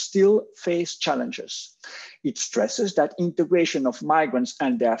backgrounds still face challenges. It stresses that integration of migrants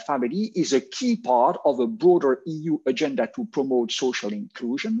and their family is a key part of a broader EU agenda to promote social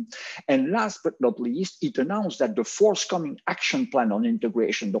inclusion. And last but not least, it announced that the forthcoming action plan on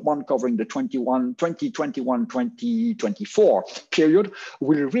integration, the one covering the 2021-2024 period,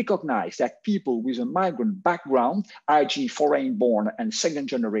 will recognize that people with a migrant background, i.e. foreign-born and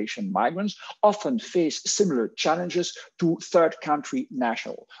second-generation migrants, often face similar challenges to third country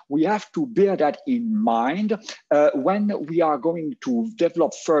nationals. We have to bear that in mind when we are going to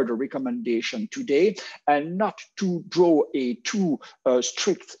develop further recommendation today, and not to draw a too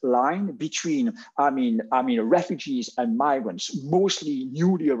strict line between, refugees and migrants, mostly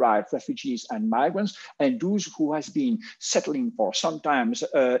newly arrived refugees and migrants, and those who has been settling for sometimes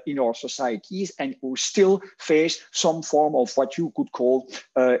in our societies and who still face some form of what you could call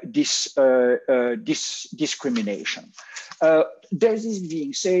discrimination. This is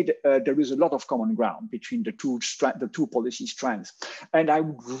being said, there is a lot of common ground between the two policy strands. And I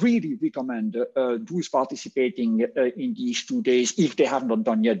would really recommend those participating in these 2 days, if they have not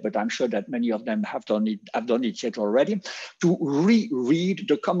done yet, but I'm sure that many of them have done it yet already, to reread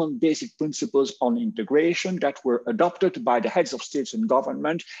the common basic principles on integration that were adopted by the heads of states and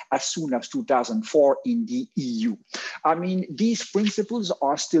government as soon as 2004 in the EU. I mean, these principles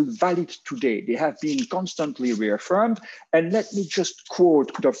are still valid today. They have been constantly reaffirmed. And let me just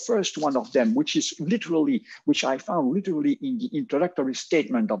quote the first one of them, which I found literally in the introductory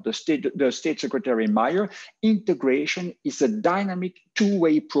statement of the State Secretary Meyer. Integration is a dynamic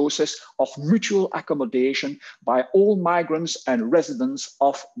two-way process of mutual accommodation by all migrants and residents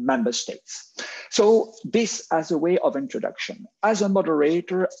of member states. So this as a way of introduction. As a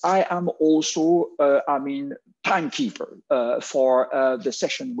moderator, I am also, timekeeper for the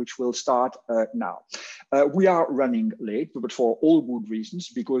session, which will start now. We are running late, but for all good reasons,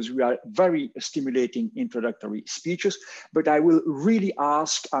 because we are very stimulating introductory speeches. But I will really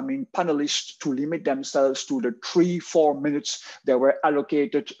ask, panelists to limit themselves to the 3-4 minutes that were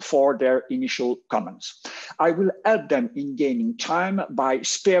allocated for their initial comments. I will help them in gaining time by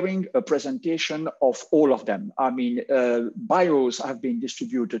sparing a presentation of all of them. Bios have been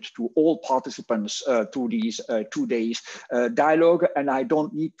distributed to all participants to these 2 days dialogue, and I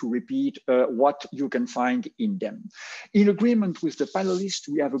don't need to repeat what you can find in them. In agreement with the panelists,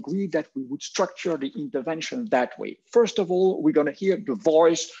 we have agreed that we would structure the intervention that way. First of all, we're going to hear the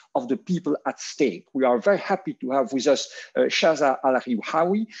voice of the people at stake. We are very happy to have with us Shaza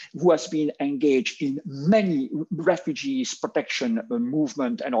Al-Hawi, who has been engaged in many refugees protection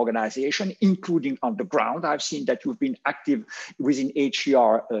movement and organization, including on the ground. I've seen that you've been active within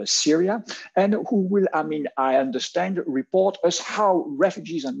HCR Syria, and who will, I understand, report us how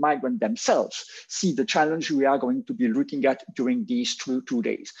refugees and migrants themselves see the challenge we are going to be looking at during these 2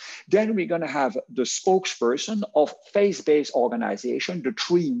 days. Then we're going to have the spokesperson of faith-based organization, the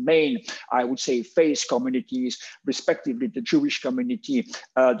 3 main, I would say, faith communities, respectively the Jewish community,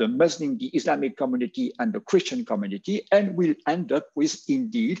 the Muslim, the Islamic community, and the Christian community. And we'll end up with,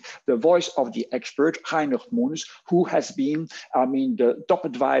 indeed, the voice of the expert, Heinrich Munz, who has been, the top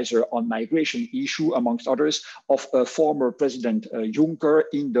advisor on migration issue, amongst others, of former President Juncker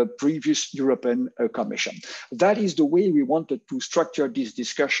in the previous European Commission. That is the way we wanted to structure this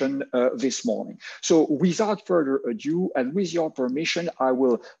discussion this morning. So without further ado, and with your permission, I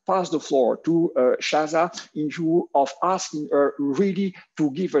will pass the floor to Shaza in view of asking her really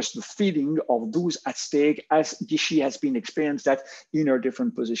to give us the feeling of those at stake as she has been experienced that in her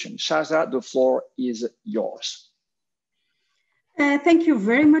different positions. Shaza, the floor is yours. Thank you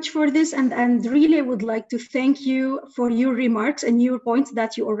very much for this, and really I would like to thank you for your remarks and your points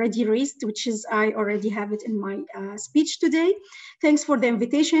that you already raised, which is I already have it in my speech today. Thanks for the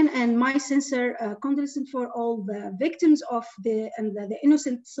invitation, and my sincere condolences for all the victims of the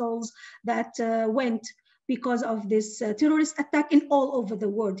innocent souls that went because of this terrorist attack in all over the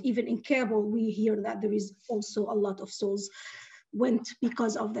world. Even in Kabul, we hear that there is also a lot of souls went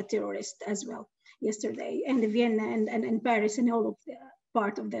because of the terrorist as well. Yesterday, and Vienna and Paris and all of the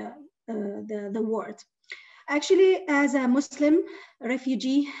part of the world. Actually, as a Muslim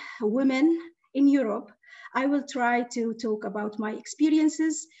refugee woman in Europe, I will try to talk about my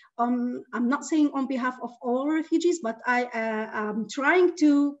experiences. I'm not saying on behalf of all refugees, but I am trying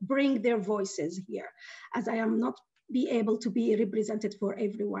to bring their voices here, as I am not be able to be represented for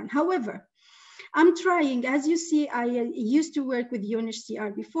everyone. However, I'm trying, as you see, I used to work with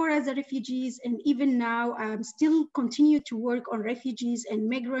UNHCR before as a refugees, and even now I'm still continue to work on refugees and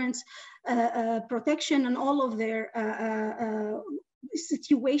migrants protection and all of their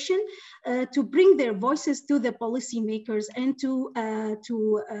situation to bring their voices to the policymakers and to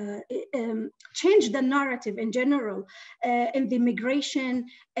change the narrative in general in the migration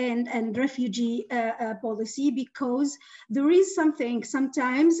and refugee policy, because there is something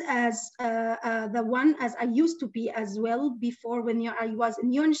sometimes as the one as I used to be as well before when I was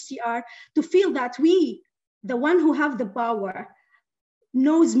in UNHCR, to feel that we, the one who have the power,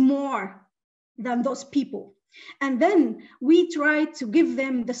 knows more than those people. And then we try to give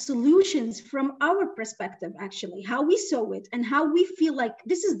them the solutions from our perspective, actually, how we saw it and how we feel like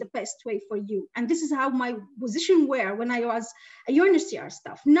this is the best way for you. And this is how my position were when I was a UNHCR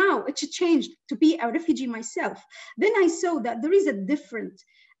staff. Now it's changed to be a refugee myself. Then I saw that there is a different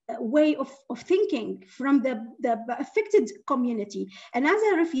way of thinking from the affected community. And as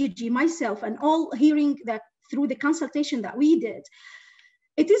a refugee myself, and all hearing that through the consultation that we did,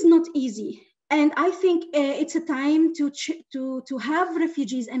 it is not easy. And I think it's a time to have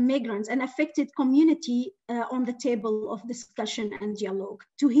refugees and migrants and affected community on the table of discussion and dialogue,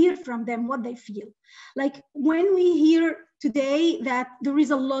 to hear from them what they feel. Like when we hear today that there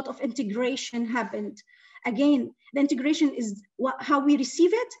is a lot of integration happened, again, the integration is how we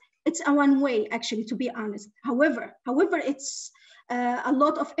receive it. It's a one way, actually, to be honest. However, it's a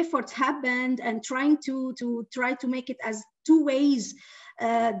lot of efforts happened and trying to make it as two ways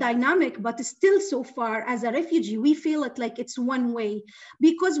dynamic, but still so far as a refugee, we feel it like it's one way,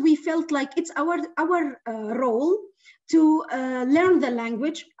 because we felt like it's our role to learn the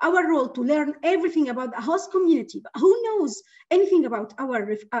language, our role to learn everything about the host community. But who knows anything about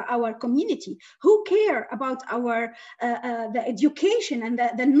our community? Who care about our the education and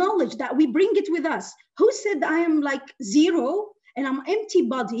the knowledge that we bring it with us? Who said I am like zero and I'm empty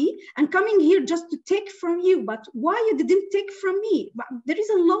body and coming here just to take from you? But why you didn't take from me? But there is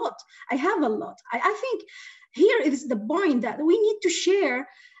a lot. I have a lot. I think here is the point that we need to share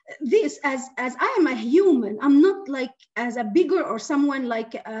this as I am a human. I'm not like as a bigger or someone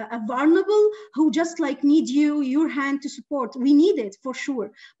like a vulnerable who just like need your hand to support. We need it for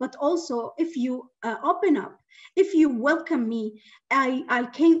sure. But also if you open up, if you welcome me, I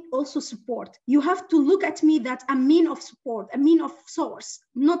can also support. You have to look at me that a mean of support, a mean of source,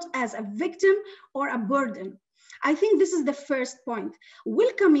 not as a victim or a burden. I think this is the first point.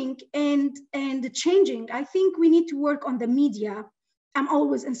 Welcoming and changing. I think we need to work on the media. I'm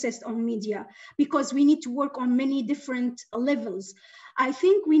always insist on media because we need to work on many different levels. I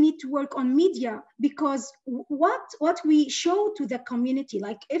think we need to work on media because what we show to the community,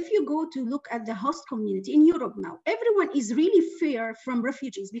 like if you go to look at the host community in Europe now, everyone is really fear from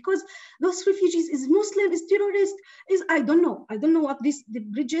refugees because those refugees is Muslim, is terrorist, is I don't know what the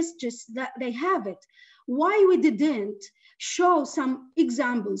bridges just that they have it. Why we didn't show some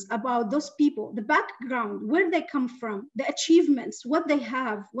examples about those people, the background, where they come from, the achievements, what they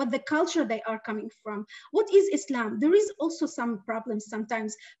have, what the culture they are coming from, what is Islam? There is also some problems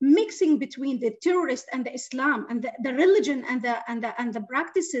sometimes mixing between the terrorist and the Islam and the religion and the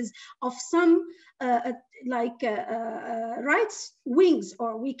practices of some rights wings,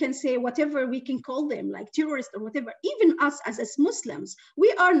 or we can say whatever we can call them, like terrorists or whatever. Even us as Muslims,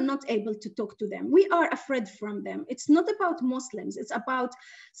 we are not able to talk to them. We are afraid from them. It's not about Muslims, it's about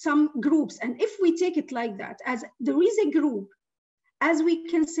some groups. And if we take it like that, as there is a group, as we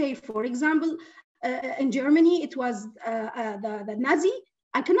can say, for example, in Germany, it was the Nazi.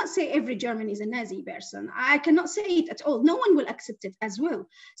 I cannot say every German is a Nazi person. I cannot say it at all. No one will accept it as well.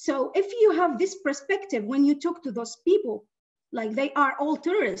 So if you have this perspective, when you talk to those people, like they are all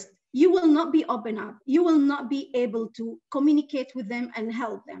terrorists, you will not be open up. You will not be able to communicate with them and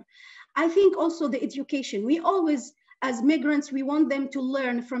help them. I think also the education, we always, as migrants, we want them to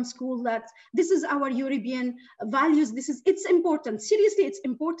learn from school that this is our European values. It's important. Seriously, it's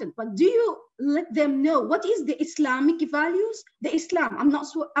important. But do you let them know what is the Islamic values? The Islam.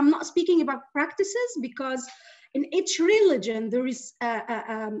 I'm not speaking about practices, because in each religion there is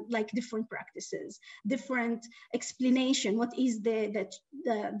like different practices, different explanation. What is the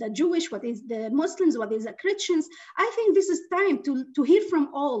Jewish? What is the Muslims? What is the Christians? I think this is time to hear from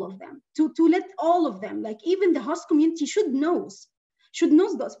all of them, to let all of them, like even the host community should know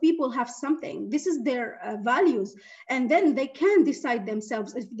those people have something. This is their values, and then they can decide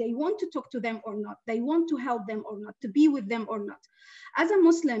themselves if they want to talk to them or not, they want to help them or not, to be with them or not. As a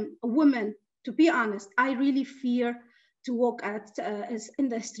Muslim woman, to be honest, I really fear to walk in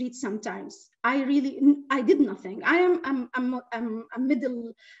the street sometimes. I did nothing. I'm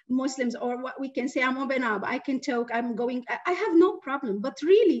middle Muslims, or what we can say, I'm open up. I can talk. I have no problem. But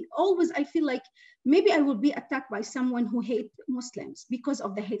really, always I feel like maybe I will be attacked by someone who hates Muslims because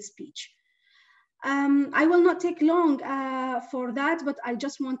of the hate speech. I will not take long for that, but I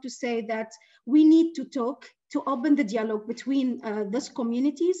just want to say that we need to talk, to open the dialogue between those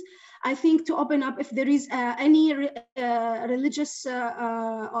communities. I think to open up if there is any religious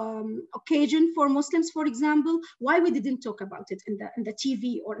occasion for Muslims, for example, why we didn't talk about it in the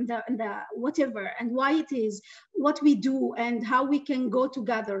TV or in the whatever, and why it is, what we do, and how we can go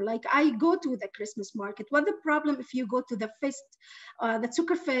together. Like I go to the Christmas market. What the problem if you go to the fest, the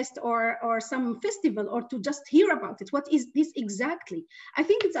Zuckerfest or some festival, or to just hear about it? What is this exactly? I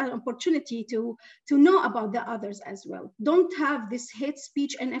think it's an opportunity to know about the others as well. Don't have this hate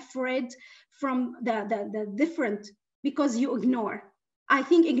speech and afraid from the different because you ignore. I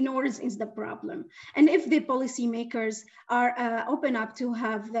think ignorance is the problem. And if the policymakers are open up to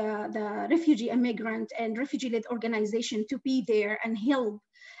have the refugee, immigrant, and refugee-led organization to be there and help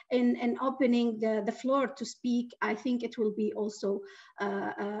in opening the floor to speak, I think it will be also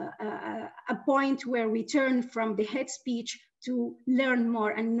a point where we turn from the hate speech to learn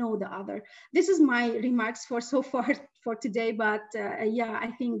more and know the other. This is my remarks for so far for today, but yeah,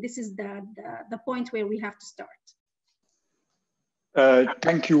 I think this is the point where we have to start.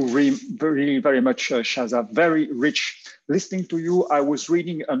 Thank you very, very much, Shaza. Very rich. Listening to you, I was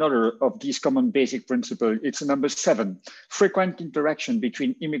reading another of these common basic principles. It's number 7. Frequent interaction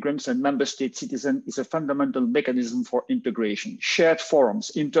between immigrants and member state citizens is a fundamental mechanism for integration. Shared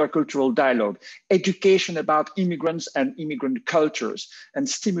forums, intercultural dialogue, education about immigrants and immigrant cultures, and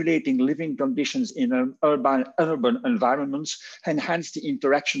stimulating living conditions in urban environments enhance the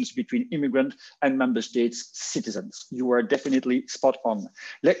interactions between immigrant and member states citizens. You are definitely spot on.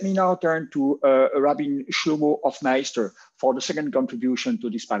 Let me now turn to Rabbi Shlomo Hofmeister for the second contribution to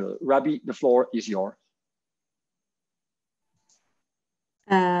this panel. Rabbi, the floor is yours.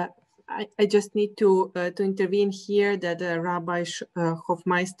 I just need to intervene here that Rabbi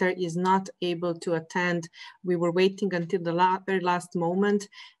Hofmeister is not able to attend. We were waiting until the very last moment.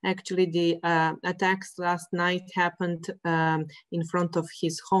 Actually, the attacks last night happened in front of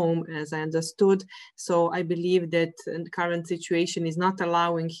his home, as I understood. So I believe that the current situation is not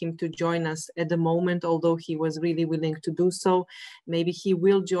allowing him to join us at the moment, although he was really willing to do so. Maybe he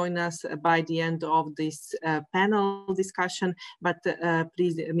will join us by the end of this panel discussion, but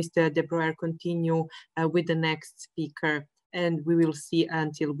please, Mr. De Breuer, continue with the next speaker, and we will see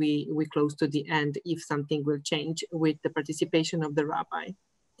until we close to the end if something will change with the participation of the rabbi.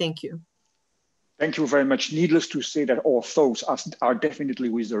 Thank you. Thank you very much. Needless to say that our thoughts are definitely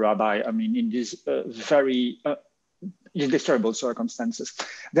with the rabbi. I mean, in these very in these terrible circumstances.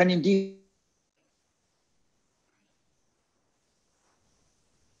 Then indeed,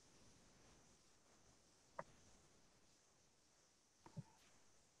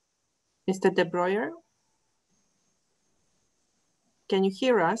 Mr. De Breuer, can you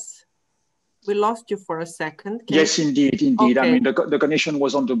hear us? We lost you for a second. Yes, indeed. Okay. I mean, the connection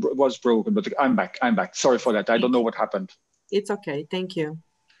was broken, but I'm back. Sorry for that. I don't know what happened. It's okay. Thank you.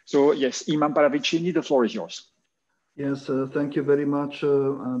 So yes, Imam Paravicini, the floor is yours. Yes, thank you very much.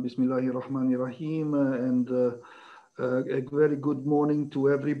 Bismillahirrahmanirrahim, and a very good morning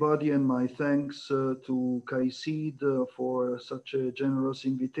to everybody, and my thanks to KAICIID for such a generous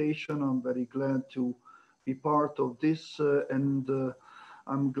invitation. I'm very glad to be part of this, and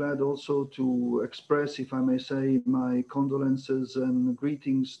I'm glad also to express, if I may say, my condolences and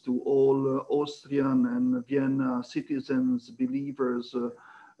greetings to all Austrian and Vienna citizens, believers,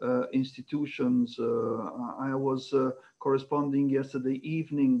 institutions. I was corresponding yesterday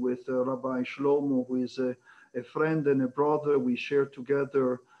evening with Rabbi Shlomo, who is a friend and a brother. We shared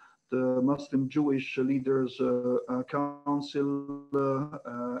together the Muslim Jewish Leaders Council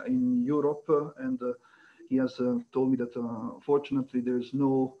in Europe, and he has told me that fortunately there's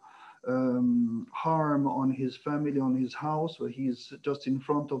no harm on his family, on his house. He's just in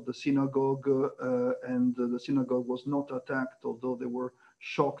front of the synagogue, and the synagogue was not attacked, although they were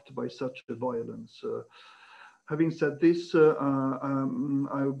shocked by such a violence. Having said this,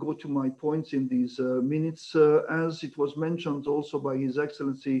 I'll go to my points in these minutes. As it was mentioned also by His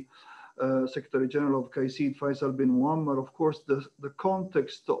Excellency Secretary General of KAICIID, Faisal bin Muammar, of course, the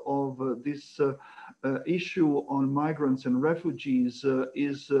context of this issue on migrants and refugees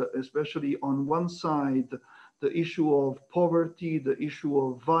is especially on one side, the issue of poverty, the issue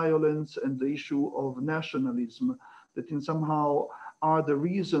of violence, and the issue of nationalism, that in somehow are the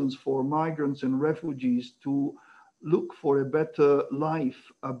reasons for migrants and refugees to look for a better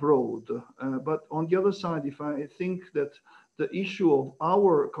life abroad. But on the other side, if I think that the issue of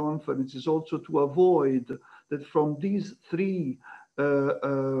our conference is also to avoid that from these three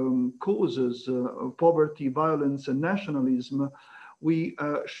causes, poverty, violence, and nationalism, we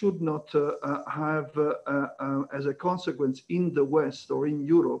should not have, as a consequence in the West or in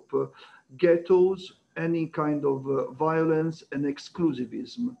Europe, ghettos, any kind of violence and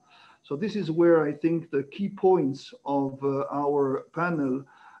exclusivism. So this is where I think the key points of our panel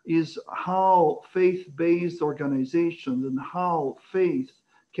is how faith-based organizations and how faith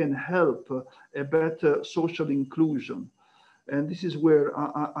can help a better social inclusion. And this is where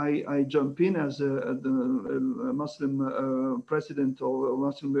I jump in as the Muslim president of a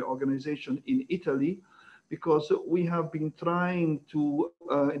Muslim organization in Italy, because we have been trying to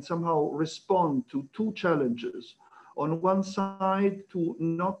somehow respond to two challenges. On one side,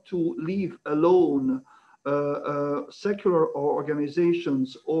 not to leave alone secular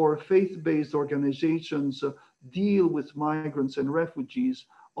organizations or faith-based organizations deal with migrants and refugees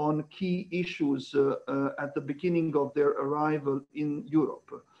on key issues at the beginning of their arrival in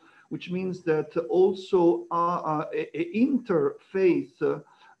Europe, which means that also interfaith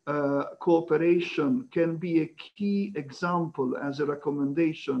cooperation can be a key example as a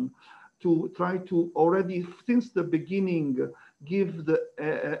recommendation to try to already since the beginning give the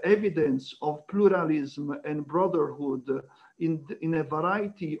evidence of pluralism and brotherhood in a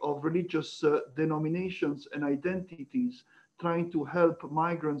variety of religious denominations and identities, trying to help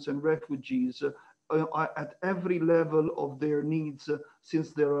migrants and refugees at every level of their needs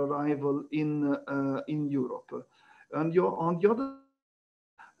since their arrival in Europe. And on the other,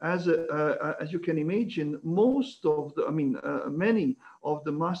 as you can imagine, most of the, many of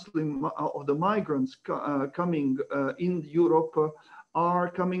the migrants coming in Europe are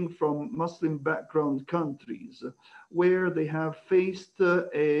coming from Muslim background countries, where they have faced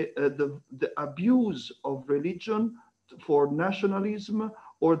the abuse of religion for nationalism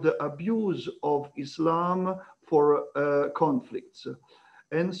or the abuse of Islam for conflicts.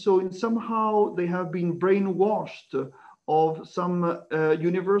 And so somehow they have been brainwashed of some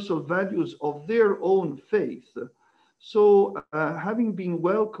universal values of their own faith. So having been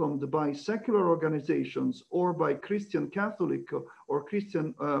welcomed by secular organizations or by Christian Catholic or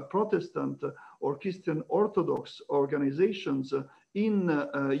Christian Protestant or Christian Orthodox organizations in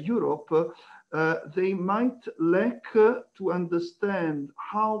Europe, they might lack to understand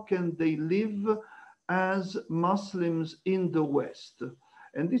how can they live as Muslims in the West.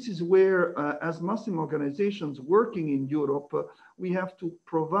 And this is where, as Muslim organizations working in Europe, we have to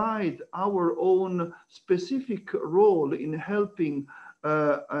provide our own specific role in helping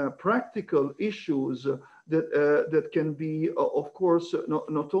practical issues that can be, of course,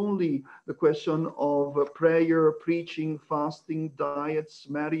 not only the question of prayer, preaching, fasting, diets,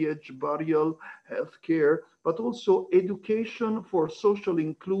 marriage, burial, healthcare, but also education for social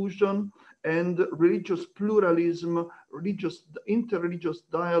inclusion and religious pluralism, interreligious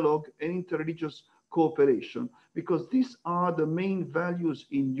dialogue, and interreligious cooperation, because these are the main values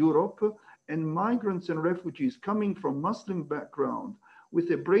in Europe. And migrants and refugees coming from Muslim background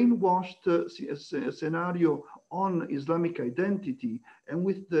with a brainwashed scenario on Islamic identity and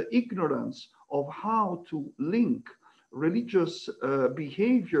with the ignorance of how to link religious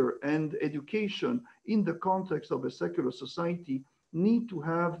behavior and education in the context of a secular society need to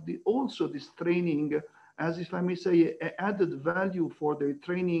have also this training, as if I may say, added value for their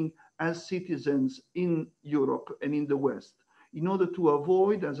training as citizens in Europe and in the West, in order to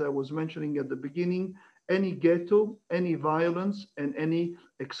avoid, as I was mentioning at the beginning, any ghetto, any violence, and any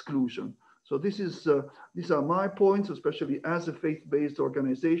exclusion. So these are my points, especially as a faith-based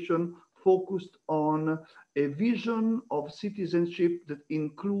organization focused on a vision of citizenship that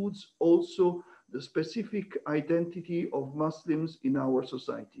includes also the specific identity of Muslims in our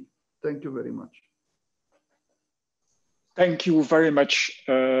society. Thank you very much. Thank you very much,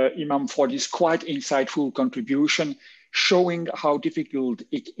 Imam, for this quite insightful contribution, showing how difficult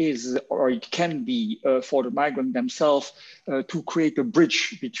it is or it can be for the migrant themselves to create a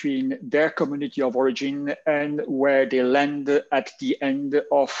bridge between their community of origin and where they land at the end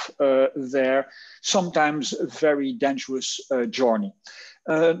of their sometimes very dangerous journey.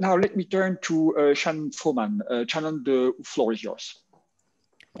 Now let me turn to Shannon Frohman. Shannon, the floor is yours.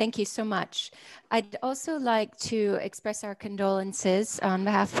 Thank you so much. I'd also like to express our condolences on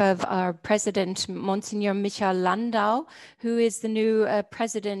behalf of our president, Monsignor Michael Landau, who is the new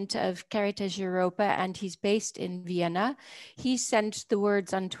president of KAICIID Europa, and he's based in Vienna. He sent the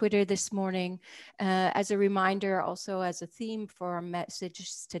words on Twitter this morning as a reminder, also as a theme for our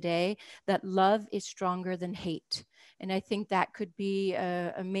messages today, that love is stronger than hate. And I think that could be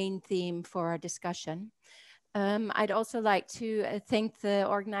a main theme for our discussion. I'd also like to thank the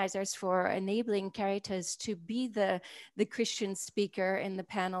organizers for enabling KAICIID to be the Christian speaker in the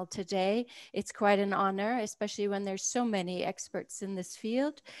panel today. It's quite an honor, especially when there's so many experts in this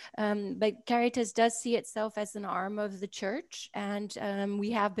field. But KAICIID does see itself as an arm of the church, and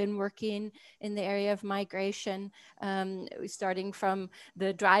we have been working in the area of migration, starting from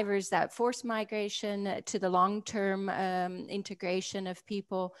the drivers that force migration to the long-term integration of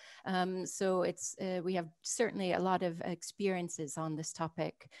people. So we have certainly a lot of experiences on this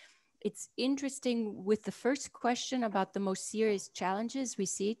topic. It's interesting with the first question about the most serious challenges we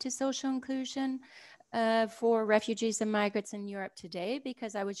see to social inclusion for refugees and migrants in Europe today,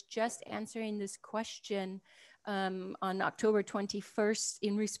 because I was just answering this question on October 21st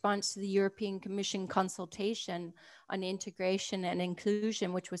in response to the European Commission consultation on integration and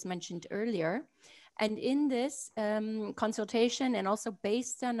inclusion, which was mentioned earlier. And in this consultation, and also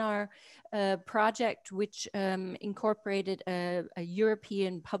based on our project, which incorporated a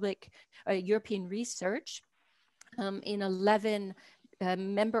European European research in 11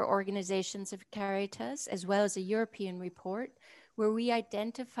 member organizations of Caritas, as well as a European report, where we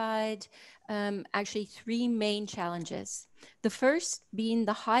identified actually 3 main challenges. The first being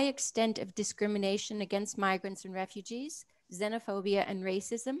the high extent of discrimination against migrants and refugees, xenophobia and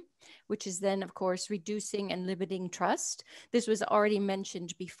racism, which is then, of course, reducing and limiting trust. This was already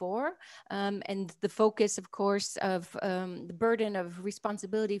mentioned before. And the focus, of course, of the burden of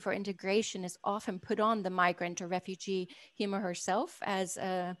responsibility for integration is often put on the migrant or refugee, him or herself, as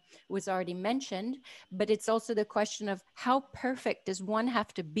was already mentioned. But it's also the question of how perfect does one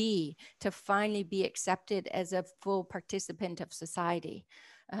have to be to finally be accepted as a full participant of society.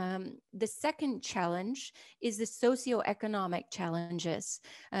 The second challenge is the socioeconomic challenges.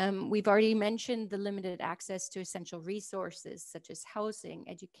 We've already mentioned the limited access to essential resources such as housing,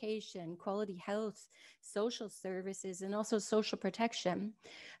 education, quality health, social services, and also social protection.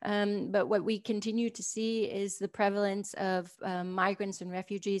 But what we continue to see is the prevalence of migrants and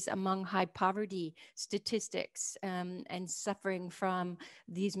refugees among high poverty statistics and suffering from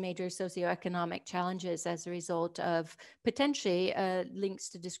these major socioeconomic challenges as a result of potentially links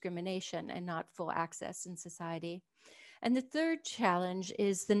to discrimination and not full access in society. And the third challenge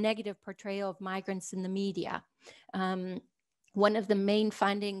is the negative portrayal of migrants in the media. One of the main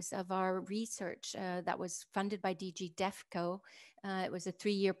findings of our research that was funded by DG DEFCO, it was a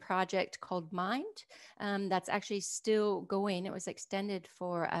 3-year project called Mind, that's actually still going. It was extended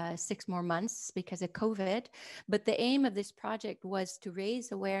for 6 more months because of COVID. But the aim of this project was to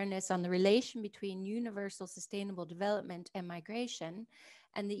raise awareness on the relation between universal sustainable development and migration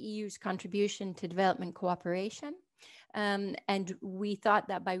and the EU's contribution to development cooperation. And we thought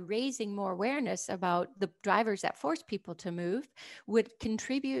that by raising more awareness about the drivers that force people to move would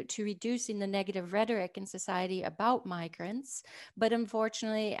contribute to reducing the negative rhetoric in society about migrants. But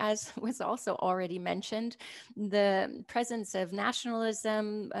unfortunately, as was also already mentioned, the presence of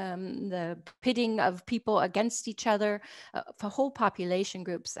nationalism, the pitting of people against each other, for whole population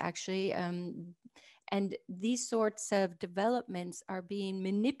groups actually, and these sorts of developments are being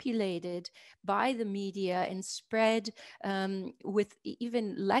manipulated by the media and spread with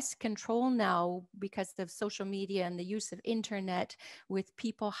even less control now because of social media and the use of internet, with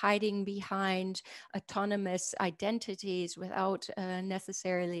people hiding behind autonomous identities without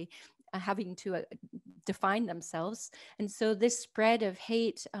necessarily having to define themselves. And so this spread of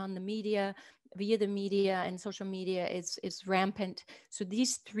hate on the media, via the media and social media, is rampant. So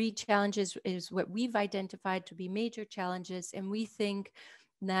these 3 challenges is what we've identified to be major challenges. And we think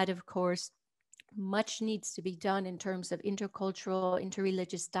that, of course, much needs to be done in terms of intercultural,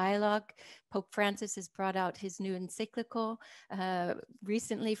 interreligious dialogue. Pope Francis has brought out his new encyclical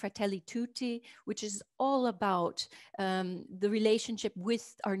recently, Fratelli Tutti, which is all about the relationship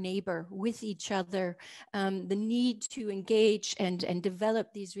with our neighbor, with each other, the need to engage and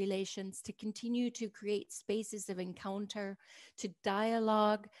develop these relations, to continue to create spaces of encounter, to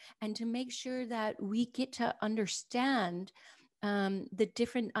dialogue, and to make sure that we get to understand the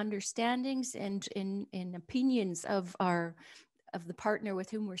different understandings and opinions of the partner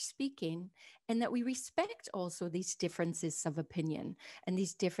with whom we're speaking, and that we respect also these differences of opinion and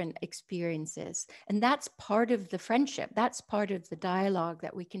these different experiences. And that's part of the friendship. That's part of the dialogue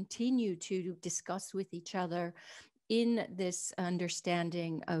that we continue to discuss with each other in this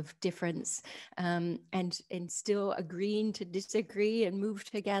understanding of difference, and still agreeing to disagree and move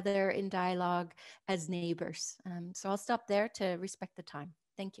together in dialogue as neighbors. So I'll stop there to respect the time.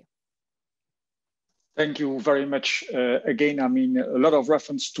 Thank you. Thank you very much. Again, I mean, a lot of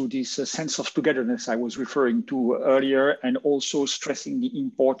reference to this sense of togetherness I was referring to earlier, and also stressing the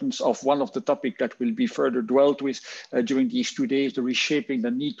importance of one of the topics that will be further dwelt with during these 2 days, the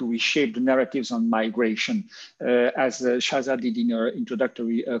need to reshape the narratives on migration, as Shaza did in her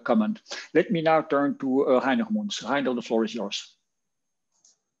introductory comment. Let me now turn to Heiner Munz. Heiner, the floor is yours.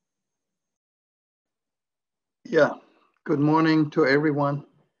 Yeah, good morning to everyone.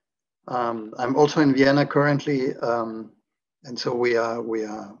 I'm also in Vienna currently, and so we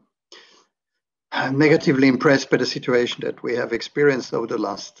are negatively impressed by the situation that we have experienced over the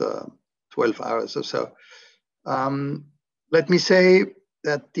last 12 hours or so. Let me say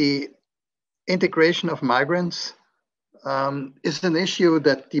that the integration of migrants is an issue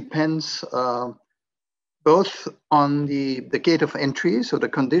that depends both on the gate of entry, so the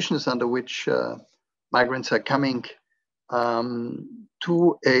conditions under which migrants are coming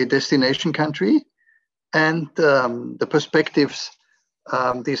to a destination country, and the perspectives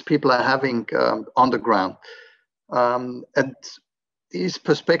these people are having on the ground. And these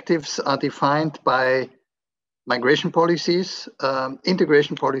perspectives are defined by migration policies,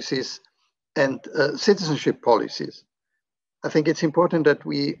 integration policies, and citizenship policies. I think it's important that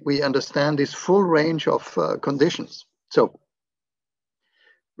we understand this full range of conditions. So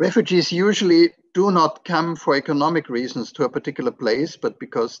refugees usually do not come for economic reasons to a particular place, but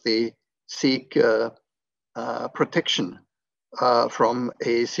because they seek protection from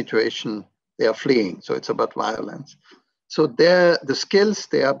a situation they are fleeing. So it's about violence. So the skills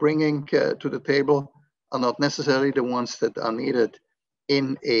they are bringing to the table are not necessarily the ones that are needed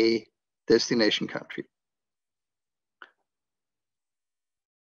in a destination country.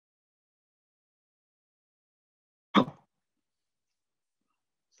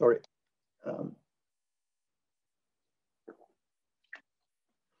 Sorry.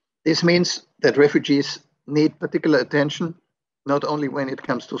 This means that refugees need particular attention, not only when it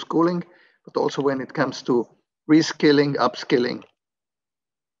comes to schooling, but also when it comes to reskilling, upskilling,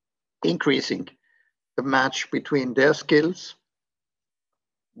 increasing the match between their skills,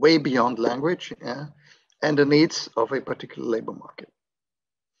 way beyond language, and the needs of a particular labor market.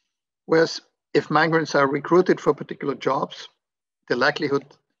 Whereas if migrants are recruited for particular jobs, the likelihood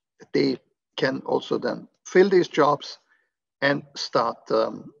that they can also then fill these jobs and start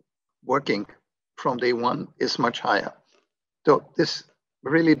working from day one is much higher. So this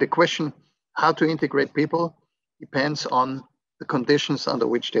really the question how to integrate people depends on the conditions under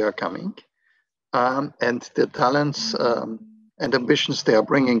which they are coming and the talents and ambitions they are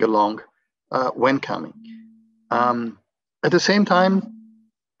bringing along when coming. At the same time,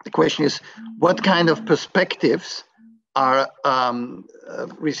 the question is what kind of perspectives are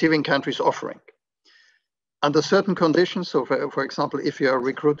receiving countries offering? Under certain conditions, so for example, if you are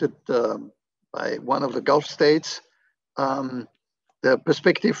recruited by one of the Gulf states, the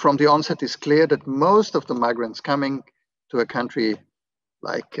perspective from the onset is clear that most of the migrants coming to a country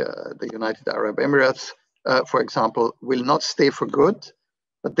like the United Arab Emirates, for example, will not stay for good,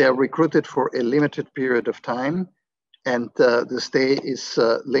 but they are recruited for a limited period of time, and the stay is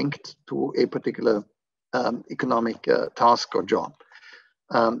linked to a particular economic task or job.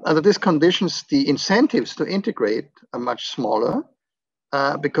 Under these conditions, the incentives to integrate are much smaller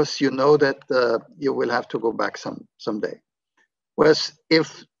because you know that you will have to go back someday. Whereas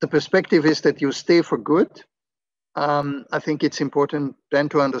if the perspective is that you stay for good, I think it's important then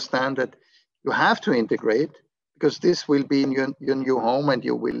to understand that you have to integrate because this will be in your new home and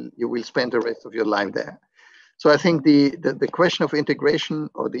you will spend the rest of your life there. So I think the question of integration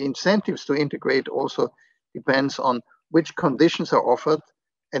or the incentives to integrate also depends on which conditions are offered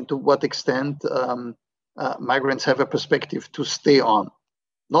and to what extent migrants have a perspective to stay on.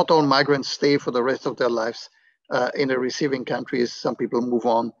 Not all migrants stay for the rest of their lives in the receiving countries. Some people move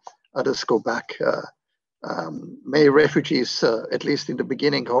on, others go back. Many refugees, at least in the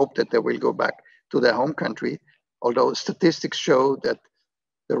beginning, hope that they will go back to their home country, although statistics show that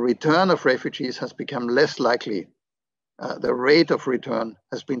the return of refugees has become less likely. The rate of return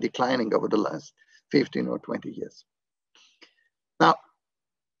has been declining over the last 15 or 20 years. Now,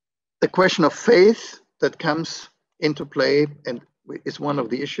 the question of faith that comes into play and is one of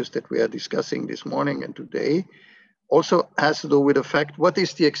the issues that we are discussing this morning and today also has to do with the fact, what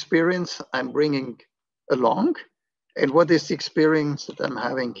is the experience I'm bringing along and what is the experience that I'm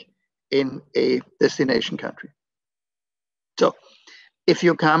having in a destination country? So if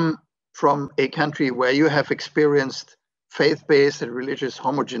you come from a country where you have experienced faith-based and religious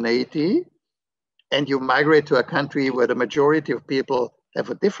homogeneity and you migrate to a country where the majority of people have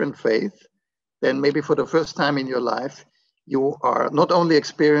a different faith, then maybe for the first time in your life, you are not only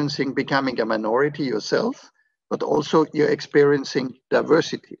experiencing becoming a minority yourself, but also you're experiencing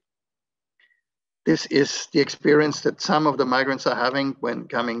diversity. This is the experience that some of the migrants are having when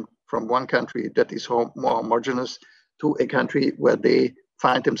coming from one country that is more homogeneous to a country where they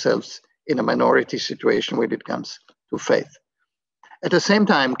find themselves in a minority situation when it comes to faith. At the same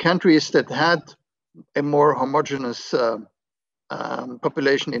time, countries that had a more homogeneous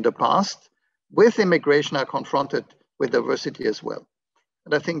population in the past, with immigration are confronted with diversity as well.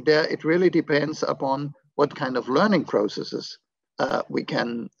 And I think there it really depends upon what kind of learning processes we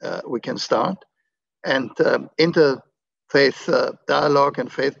can start. And interfaith dialogue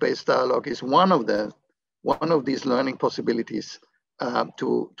and faith-based dialogue is one of these learning possibilities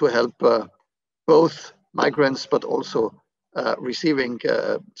to help both migrants but also receiving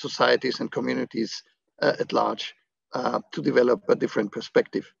societies and communities at large to develop a different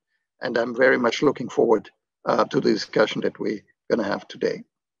perspective. And I'm very much looking forward to the discussion that we're going to have today.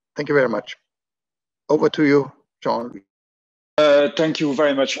 Thank you very much. Over to you, Jean. Thank you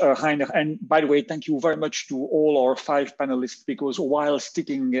very much, Heiner. And by the way, thank you very much to all our 5 panelists, because while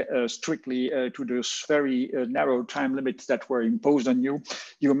sticking strictly to those very narrow time limits that were imposed on you,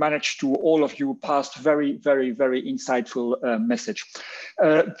 you managed to, all of you, pass very, very, very insightful message.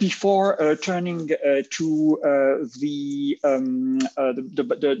 Before turning to the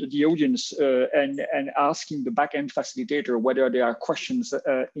audience and asking the back-end facilitator whether there are questions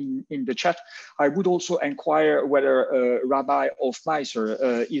in the chat, I would also inquire whether Rabbi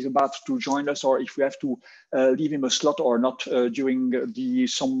Hofmeister is about to join us, or if we have to leave him a slot or not during the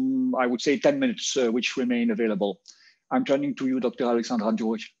I would say 10 minutes which remain available. I'm turning to you, Dr. Alexandra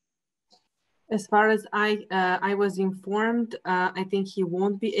George. As far as I was informed, I think he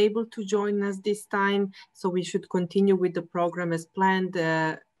won't be able to join us this time, so we should continue with the program as planned,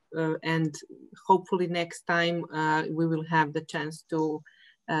 and hopefully next time we will have the chance to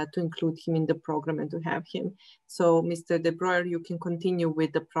include him in the program and to have him. So, Mr. De Breuer, you can continue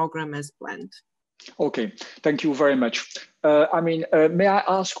with the program as planned. Okay, thank you very much. May I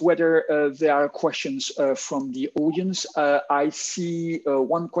ask whether there are questions from the audience? I see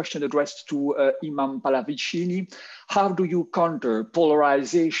one question addressed to Imam Pallavicini. How do you counter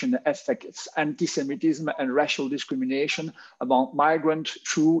polarization affects anti-Semitism and racial discrimination among migrants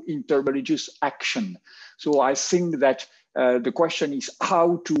through interreligious action? So I think that the question is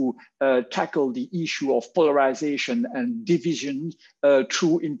how to tackle the issue of polarization and division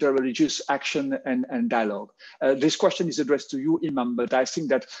through interreligious action and dialogue. This question is addressed to you, Imam, but I think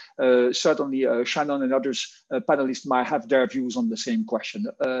that certainly Shannon and others panelists might have their views on the same question.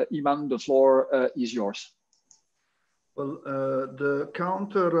 Imam, the floor is yours. Well, the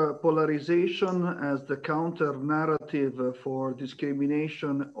counter polarization as the counter narrative for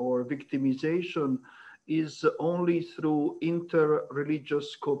discrimination or victimization is only through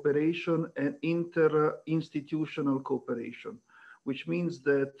inter-religious cooperation and inter-institutional cooperation, which means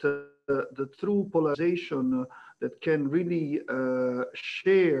that the true polarization that can really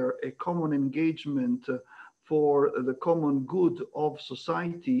share a common engagement for the common good of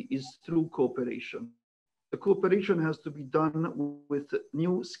society is through cooperation. The cooperation has to be done with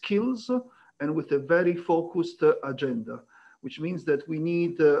new skills and with a very focused agenda, which means that we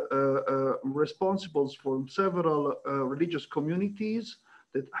need responsibles from several religious communities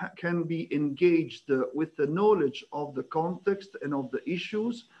that can be engaged with the knowledge of the context and of the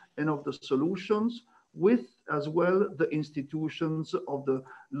issues and of the solutions, with as well the institutions of the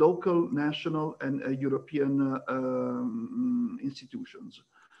local, national, and European institutions.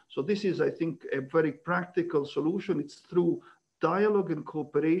 So this is, I think, a very practical solution. It's through dialogue and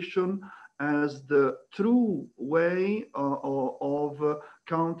cooperation as the true way of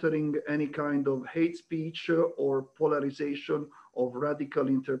countering any kind of hate speech or polarization of radical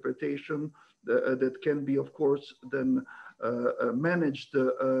interpretation that can be, of course, then managed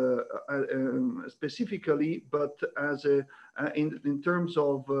specifically, but as in terms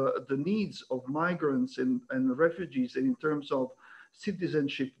of the needs of migrants and refugees, and in terms of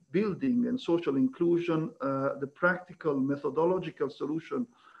citizenship building and social inclusion, the practical methodological solution,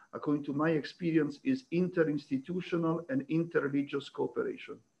 according to my experience, is interinstitutional and interreligious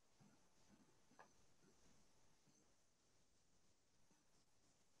cooperation.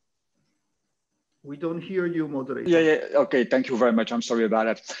 We don't hear you, moderator. Yeah. Okay, thank you very much. I'm sorry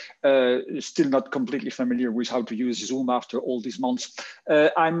about that. Still not completely familiar with how to use Zoom after all these months.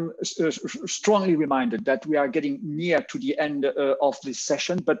 I'm strongly reminded that we are getting near to the end of this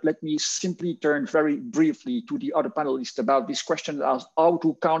session, but let me simply turn very briefly to the other panelists about this question of how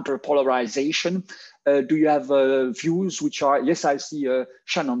to counter polarization. Do you have views which are, yes, I see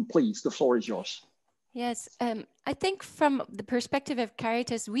Shannon, please, the floor is yours. Yes, I think from the perspective of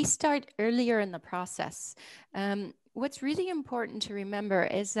Caritas, we start earlier in the process. What's really important to remember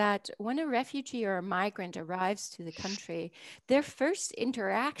is that when a refugee or a migrant arrives to the country, their first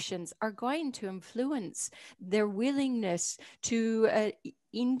interactions are going to influence their willingness to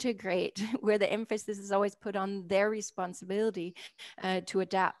integrate, where the emphasis is always put on their responsibility to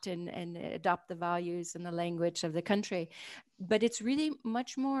adapt and adopt the values and the language of the country. But it's really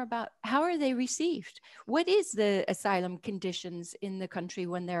much more about how are they received? What is the asylum conditions in the country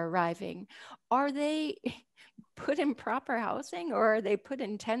when they're arriving? Are they put in proper housing, or are they put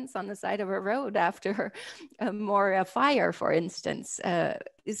in tents on the side of a road after a fire, for instance?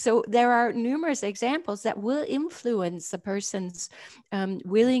 So there are numerous examples that will influence a person's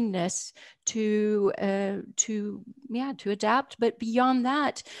willingness to adapt. But beyond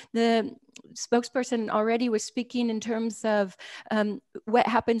that, the spokesperson already was speaking in terms of what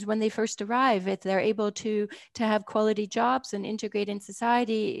happens when they first arrive, if they're able to have quality jobs and integrate in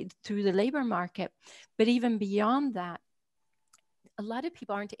society through the labor market. But even beyond that, a lot of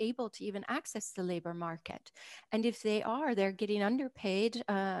people aren't able to even access the labor market. And if they are, they're getting underpaid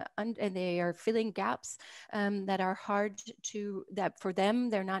and they are filling gaps that are hard to, that for them,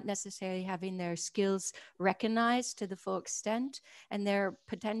 they're not necessarily having their skills recognized to the full extent, and they're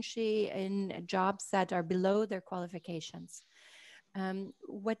potentially in jobs that are below their qualifications.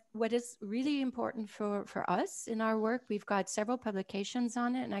 What is really important for us in our work, we've got several publications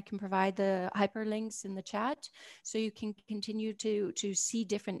on it, and I can provide the hyperlinks in the chat so you can continue to see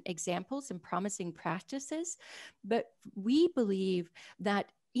different examples and promising practices. But we believe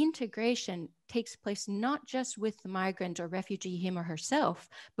that integration takes place not just with the migrant or refugee, him or herself,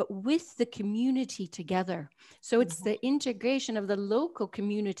 but with the community together. So it's the integration of the local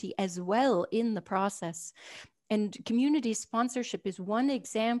community as well in the process. And community sponsorship is one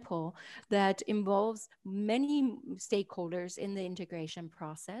example that involves many stakeholders in the integration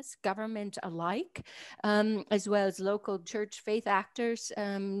process, government alike, as well as local church faith actors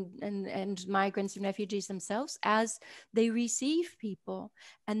and migrants and refugees themselves as they receive people.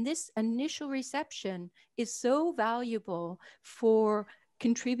 And this initial reception is so valuable for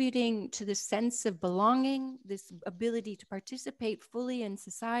contributing to the sense of belonging, this ability to participate fully in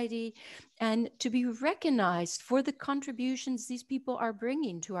society, and to be recognized for the contributions these people are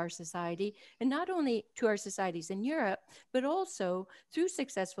bringing to our society, and not only to our societies in Europe, but also through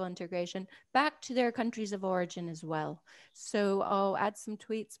successful integration back to their countries of origin as well. So I'll add some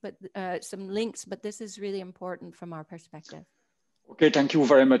tweets, but some links, but this is really important from our perspective. Okay, thank you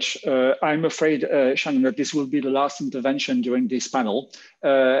very much. I'm afraid, Shannon, that this will be the last intervention during this panel.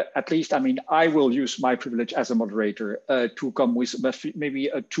 At least, I mean, I will use my privilege as a moderator to come with maybe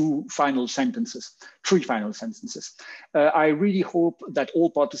three final sentences. I really hope that all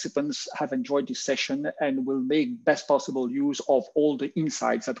participants have enjoyed this session and will make best possible use of all the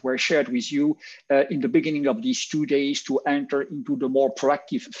insights that were shared with you in the beginning of these 2 days to enter into the more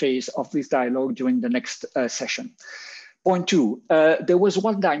proactive phase of this dialogue during the next session. Point two, there was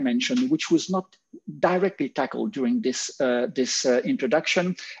one dimension which was not directly tackled during this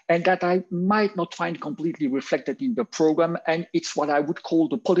introduction, and that I might not find completely reflected in the program, and it's what I would call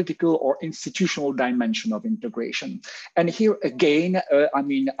the political or institutional dimension of integration. And here again, I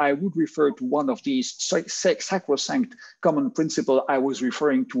mean, I would refer to one of these sacrosanct common principle I was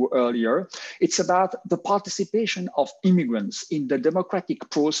referring to earlier. It's about the participation of immigrants in the democratic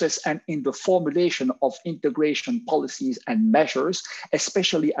process and in the formulation of integration policies and measures,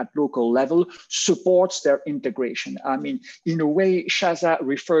 especially at local level, supports their integration. I mean, in a way, Shaza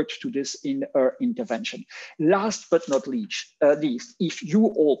referred to this in her intervention. Last but not least, if you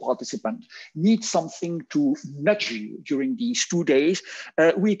all participants need something to nudge you during these 2 days,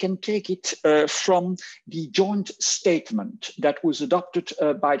 we can take it from the joint statement that was adopted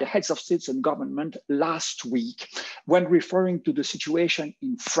by the heads of states and government last week when referring to the situation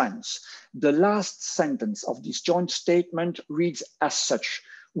in France. The last sentence of this joint statement reads as such: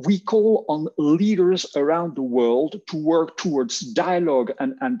 "We call on leaders around the world to work towards dialogue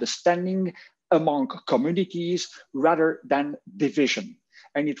and understanding among communities rather than division."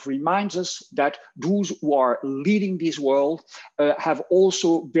 And it reminds us that those who are leading this world have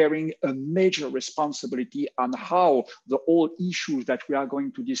also bearing a major responsibility on how the whole issues that we are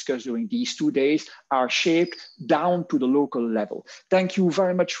going to discuss during these 2 days are shaped down to the local level. Thank you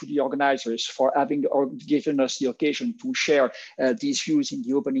very much to the organizers for having given us the occasion to share these views in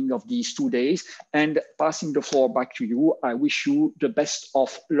the opening of these 2 days. And passing the floor back to you, I wish you the best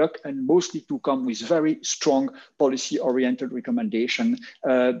of luck and mostly to come with very strong policy-oriented recommendations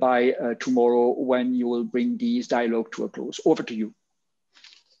by tomorrow when you will bring this dialogue to a close. Over to you.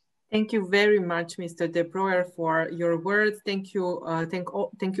 Thank you very much, Mr. De Breuer, for your words. Thank you,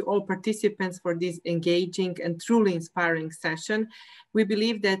 thank you all participants for this engaging and truly inspiring session. We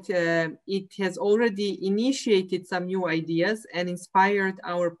believe that it has already initiated some new ideas and inspired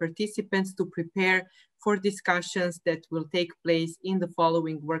our participants to prepare for discussions that will take place in the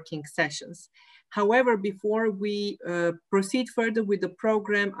following working sessions. However, before we proceed further with the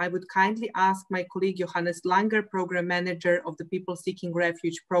program, I would kindly ask my colleague Johannes Langer, Program Manager of the People Seeking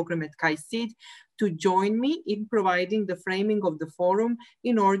Refuge program at KAICIID, to join me in providing the framing of the forum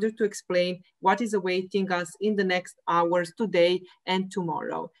in order to explain what is awaiting us in the next hours today and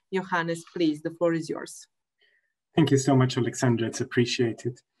tomorrow. Johannes, please, the floor is yours. Thank you so much, Alexandra, it's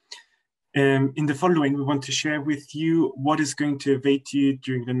appreciated. In the following, we want to share with you what is going to await you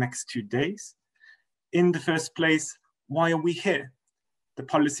during the next 2 days. In the first place, why are we here? The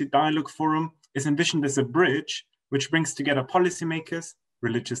Policy Dialogue Forum is envisioned as a bridge which brings together policymakers,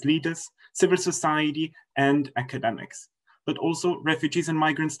 religious leaders, civil society, and academics, but also refugees and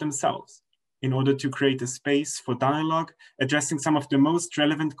migrants themselves. in order to create a space for dialogue, addressing some of the most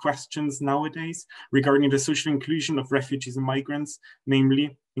relevant questions nowadays regarding the social inclusion of refugees and migrants,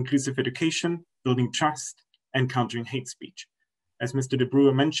 namely inclusive education, building trust, and countering hate speech. As Mr. De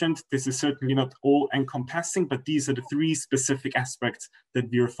Bruer mentioned, this is certainly not all encompassing, but these are the three specific aspects that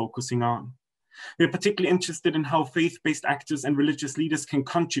we are focusing on. We are particularly interested in how faith-based actors and religious leaders can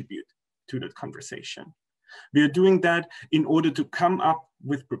contribute to that conversation. We are doing that in order to come up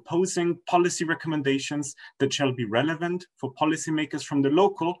with proposing policy recommendations that shall be relevant for policymakers from the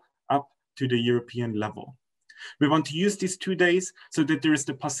local up to the European level. We want to use these 2 days so that there is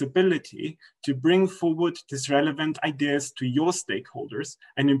the possibility to bring forward these relevant ideas to your stakeholders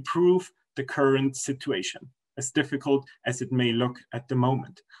and improve the current situation, as difficult as it may look at the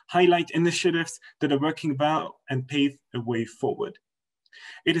moment. Highlight initiatives that are working well and pave a way forward.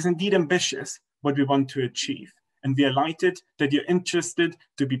 It is indeed ambitious what we want to achieve, and we are delighted that you're interested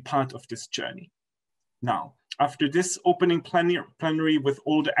to be part of this journey. Now, after this opening plenary with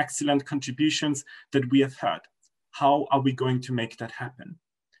all the excellent contributions that we have heard, how are we going to make that happen?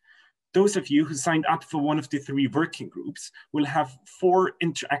 Those of you who signed up for one of the 3 working groups will have 4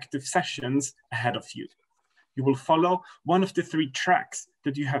 interactive sessions ahead of you. You will follow one of the 3 tracks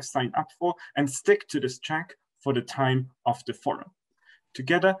that you have signed up for and stick to this track for the time of the forum.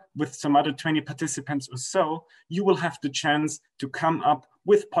 Together with some other 20 participants or so, you will have the chance to come up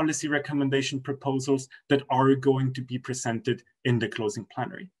with policy recommendation proposals that are going to be presented in the closing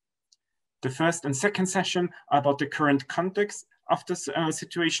plenary. The first and second session are about the current context of the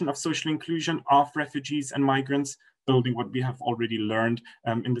situation of social inclusion of refugees and migrants, building what we have already learned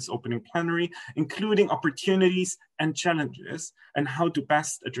in this opening plenary, including opportunities and challenges and how to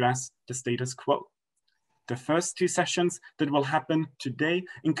best address the status quo. The first 2 sessions that will happen today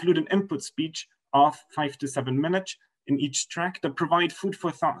include an input speech of 5 to 7 minutes in each track that provide food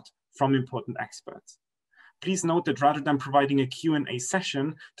for thought from important experts. Please note that rather than providing a Q&A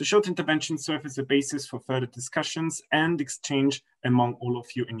session, the short interventions serve as a basis for further discussions and exchange among all of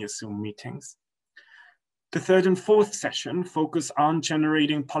you in your Zoom meetings. The third and fourth session focus on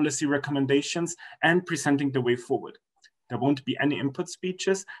generating policy recommendations and presenting the way forward. There won't be any input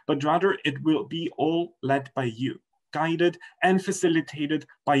speeches, but rather it will be all led by you, guided and facilitated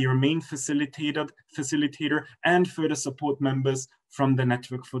by your main facilitator and further support members from the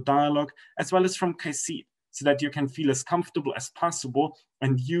Network for Dialogue, as well as from KAICIID, so that you can feel as comfortable as possible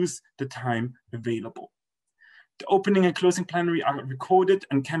and use the time available. The opening and closing plenary are recorded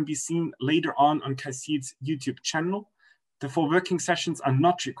and can be seen later on KAICIID's YouTube channel. The 4 working sessions are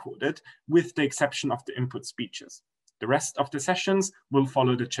not recorded, with the exception of the input speeches. The rest of the sessions will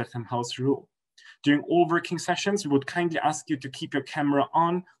follow the Chatham House rule. During all working sessions, we would kindly ask you to keep your camera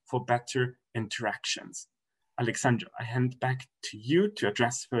on for better interactions. Alexandra, I hand back to you to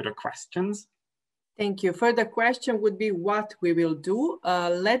address further questions. Thank you. Further question would be what we will do,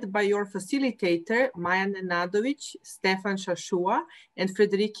 led by your facilitator, Maja Nenadovic, Stefan Shashua, and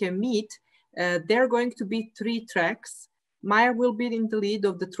Friederike Mead. There are going to be 3 tracks. Maja will be in the lead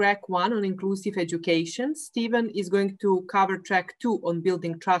of the track 1 on inclusive education. Stephen is going to cover track 2 on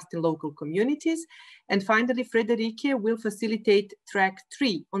building trust in local communities. And finally, Friederike will facilitate track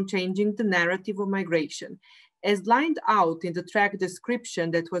 3 on changing the narrative of migration. As lined out in the track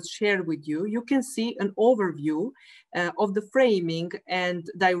description that was shared with you, you can see an overview of the framing and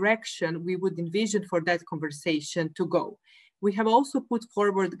direction we would envision for that conversation to go. We have also put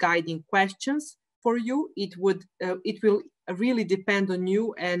forward guiding questions for you. It will really depend on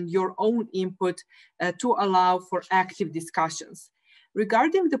you and your own input to allow for active discussions.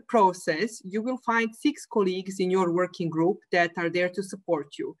 Regarding the process, you will find 6 colleagues in your working group that are there to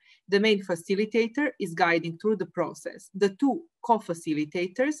support you. The main facilitator is guiding through the process. The 2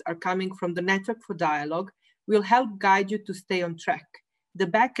 co-facilitators are coming from the Network for Dialogue, will help guide you to stay on track. The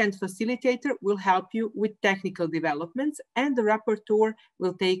back-end facilitator will help you with technical developments, and the rapporteur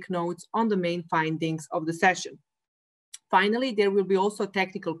will take notes on the main findings of the session. Finally, there will be also a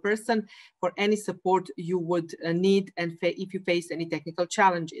technical person for any support you would need and if you face any technical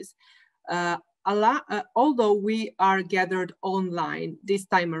challenges. Although we are gathered online this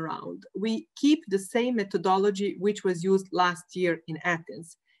time around, we keep the same methodology which was used last year in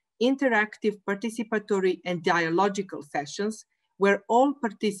Athens. Interactive, participatory, and dialogical sessions where all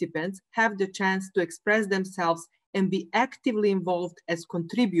participants have the chance to express themselves and be actively involved as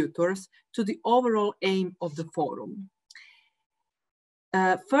contributors to the overall aim of the forum.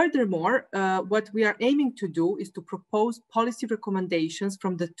 Furthermore, what we are aiming to do is to propose policy recommendations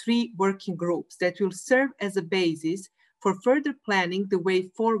from the 3 working groups that will serve as a basis for further planning the way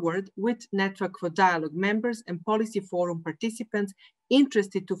forward with Network for Dialogue members and Policy Forum participants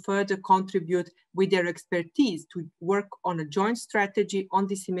interested to further contribute with their expertise to work on a joint strategy on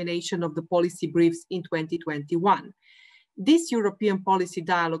dissemination of the policy briefs in 2021. This European Policy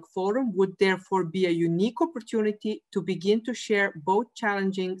Dialogue Forum would therefore be a unique opportunity to begin to share both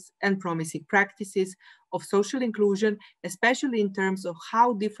challenging and promising practices of social inclusion, especially in terms of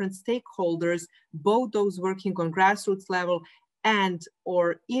how different stakeholders, both those working on grassroots level and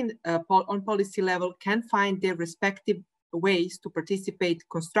or on policy level, can find their respective ways to participate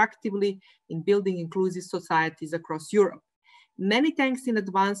constructively in building inclusive societies across Europe. Many thanks in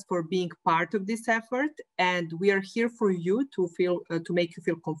advance for being part of this effort, and we are here for you to make you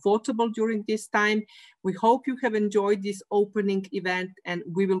feel comfortable during this time. We hope you have enjoyed this opening event, and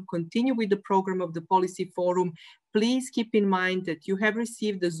we will continue with the program of the Policy Forum. Please keep in mind that you have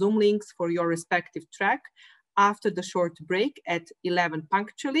received the Zoom links for your respective track. After the short break at 11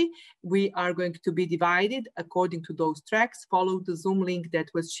 punctually, we are going to be divided according to those tracks. Follow the Zoom link that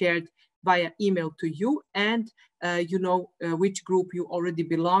was shared via email to you, and you know which group you already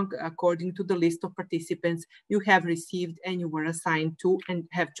belong according to the list of participants you have received and you were assigned to and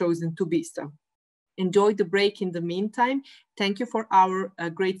have chosen to be so. Enjoy the break in the meantime. Thank you for our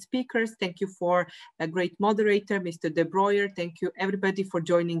great speakers. Thank you for a great moderator, Mr. De Breuer. Thank you everybody for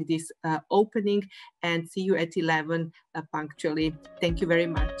joining this opening, and see you at 11 punctually. Thank you very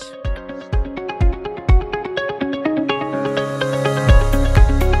much.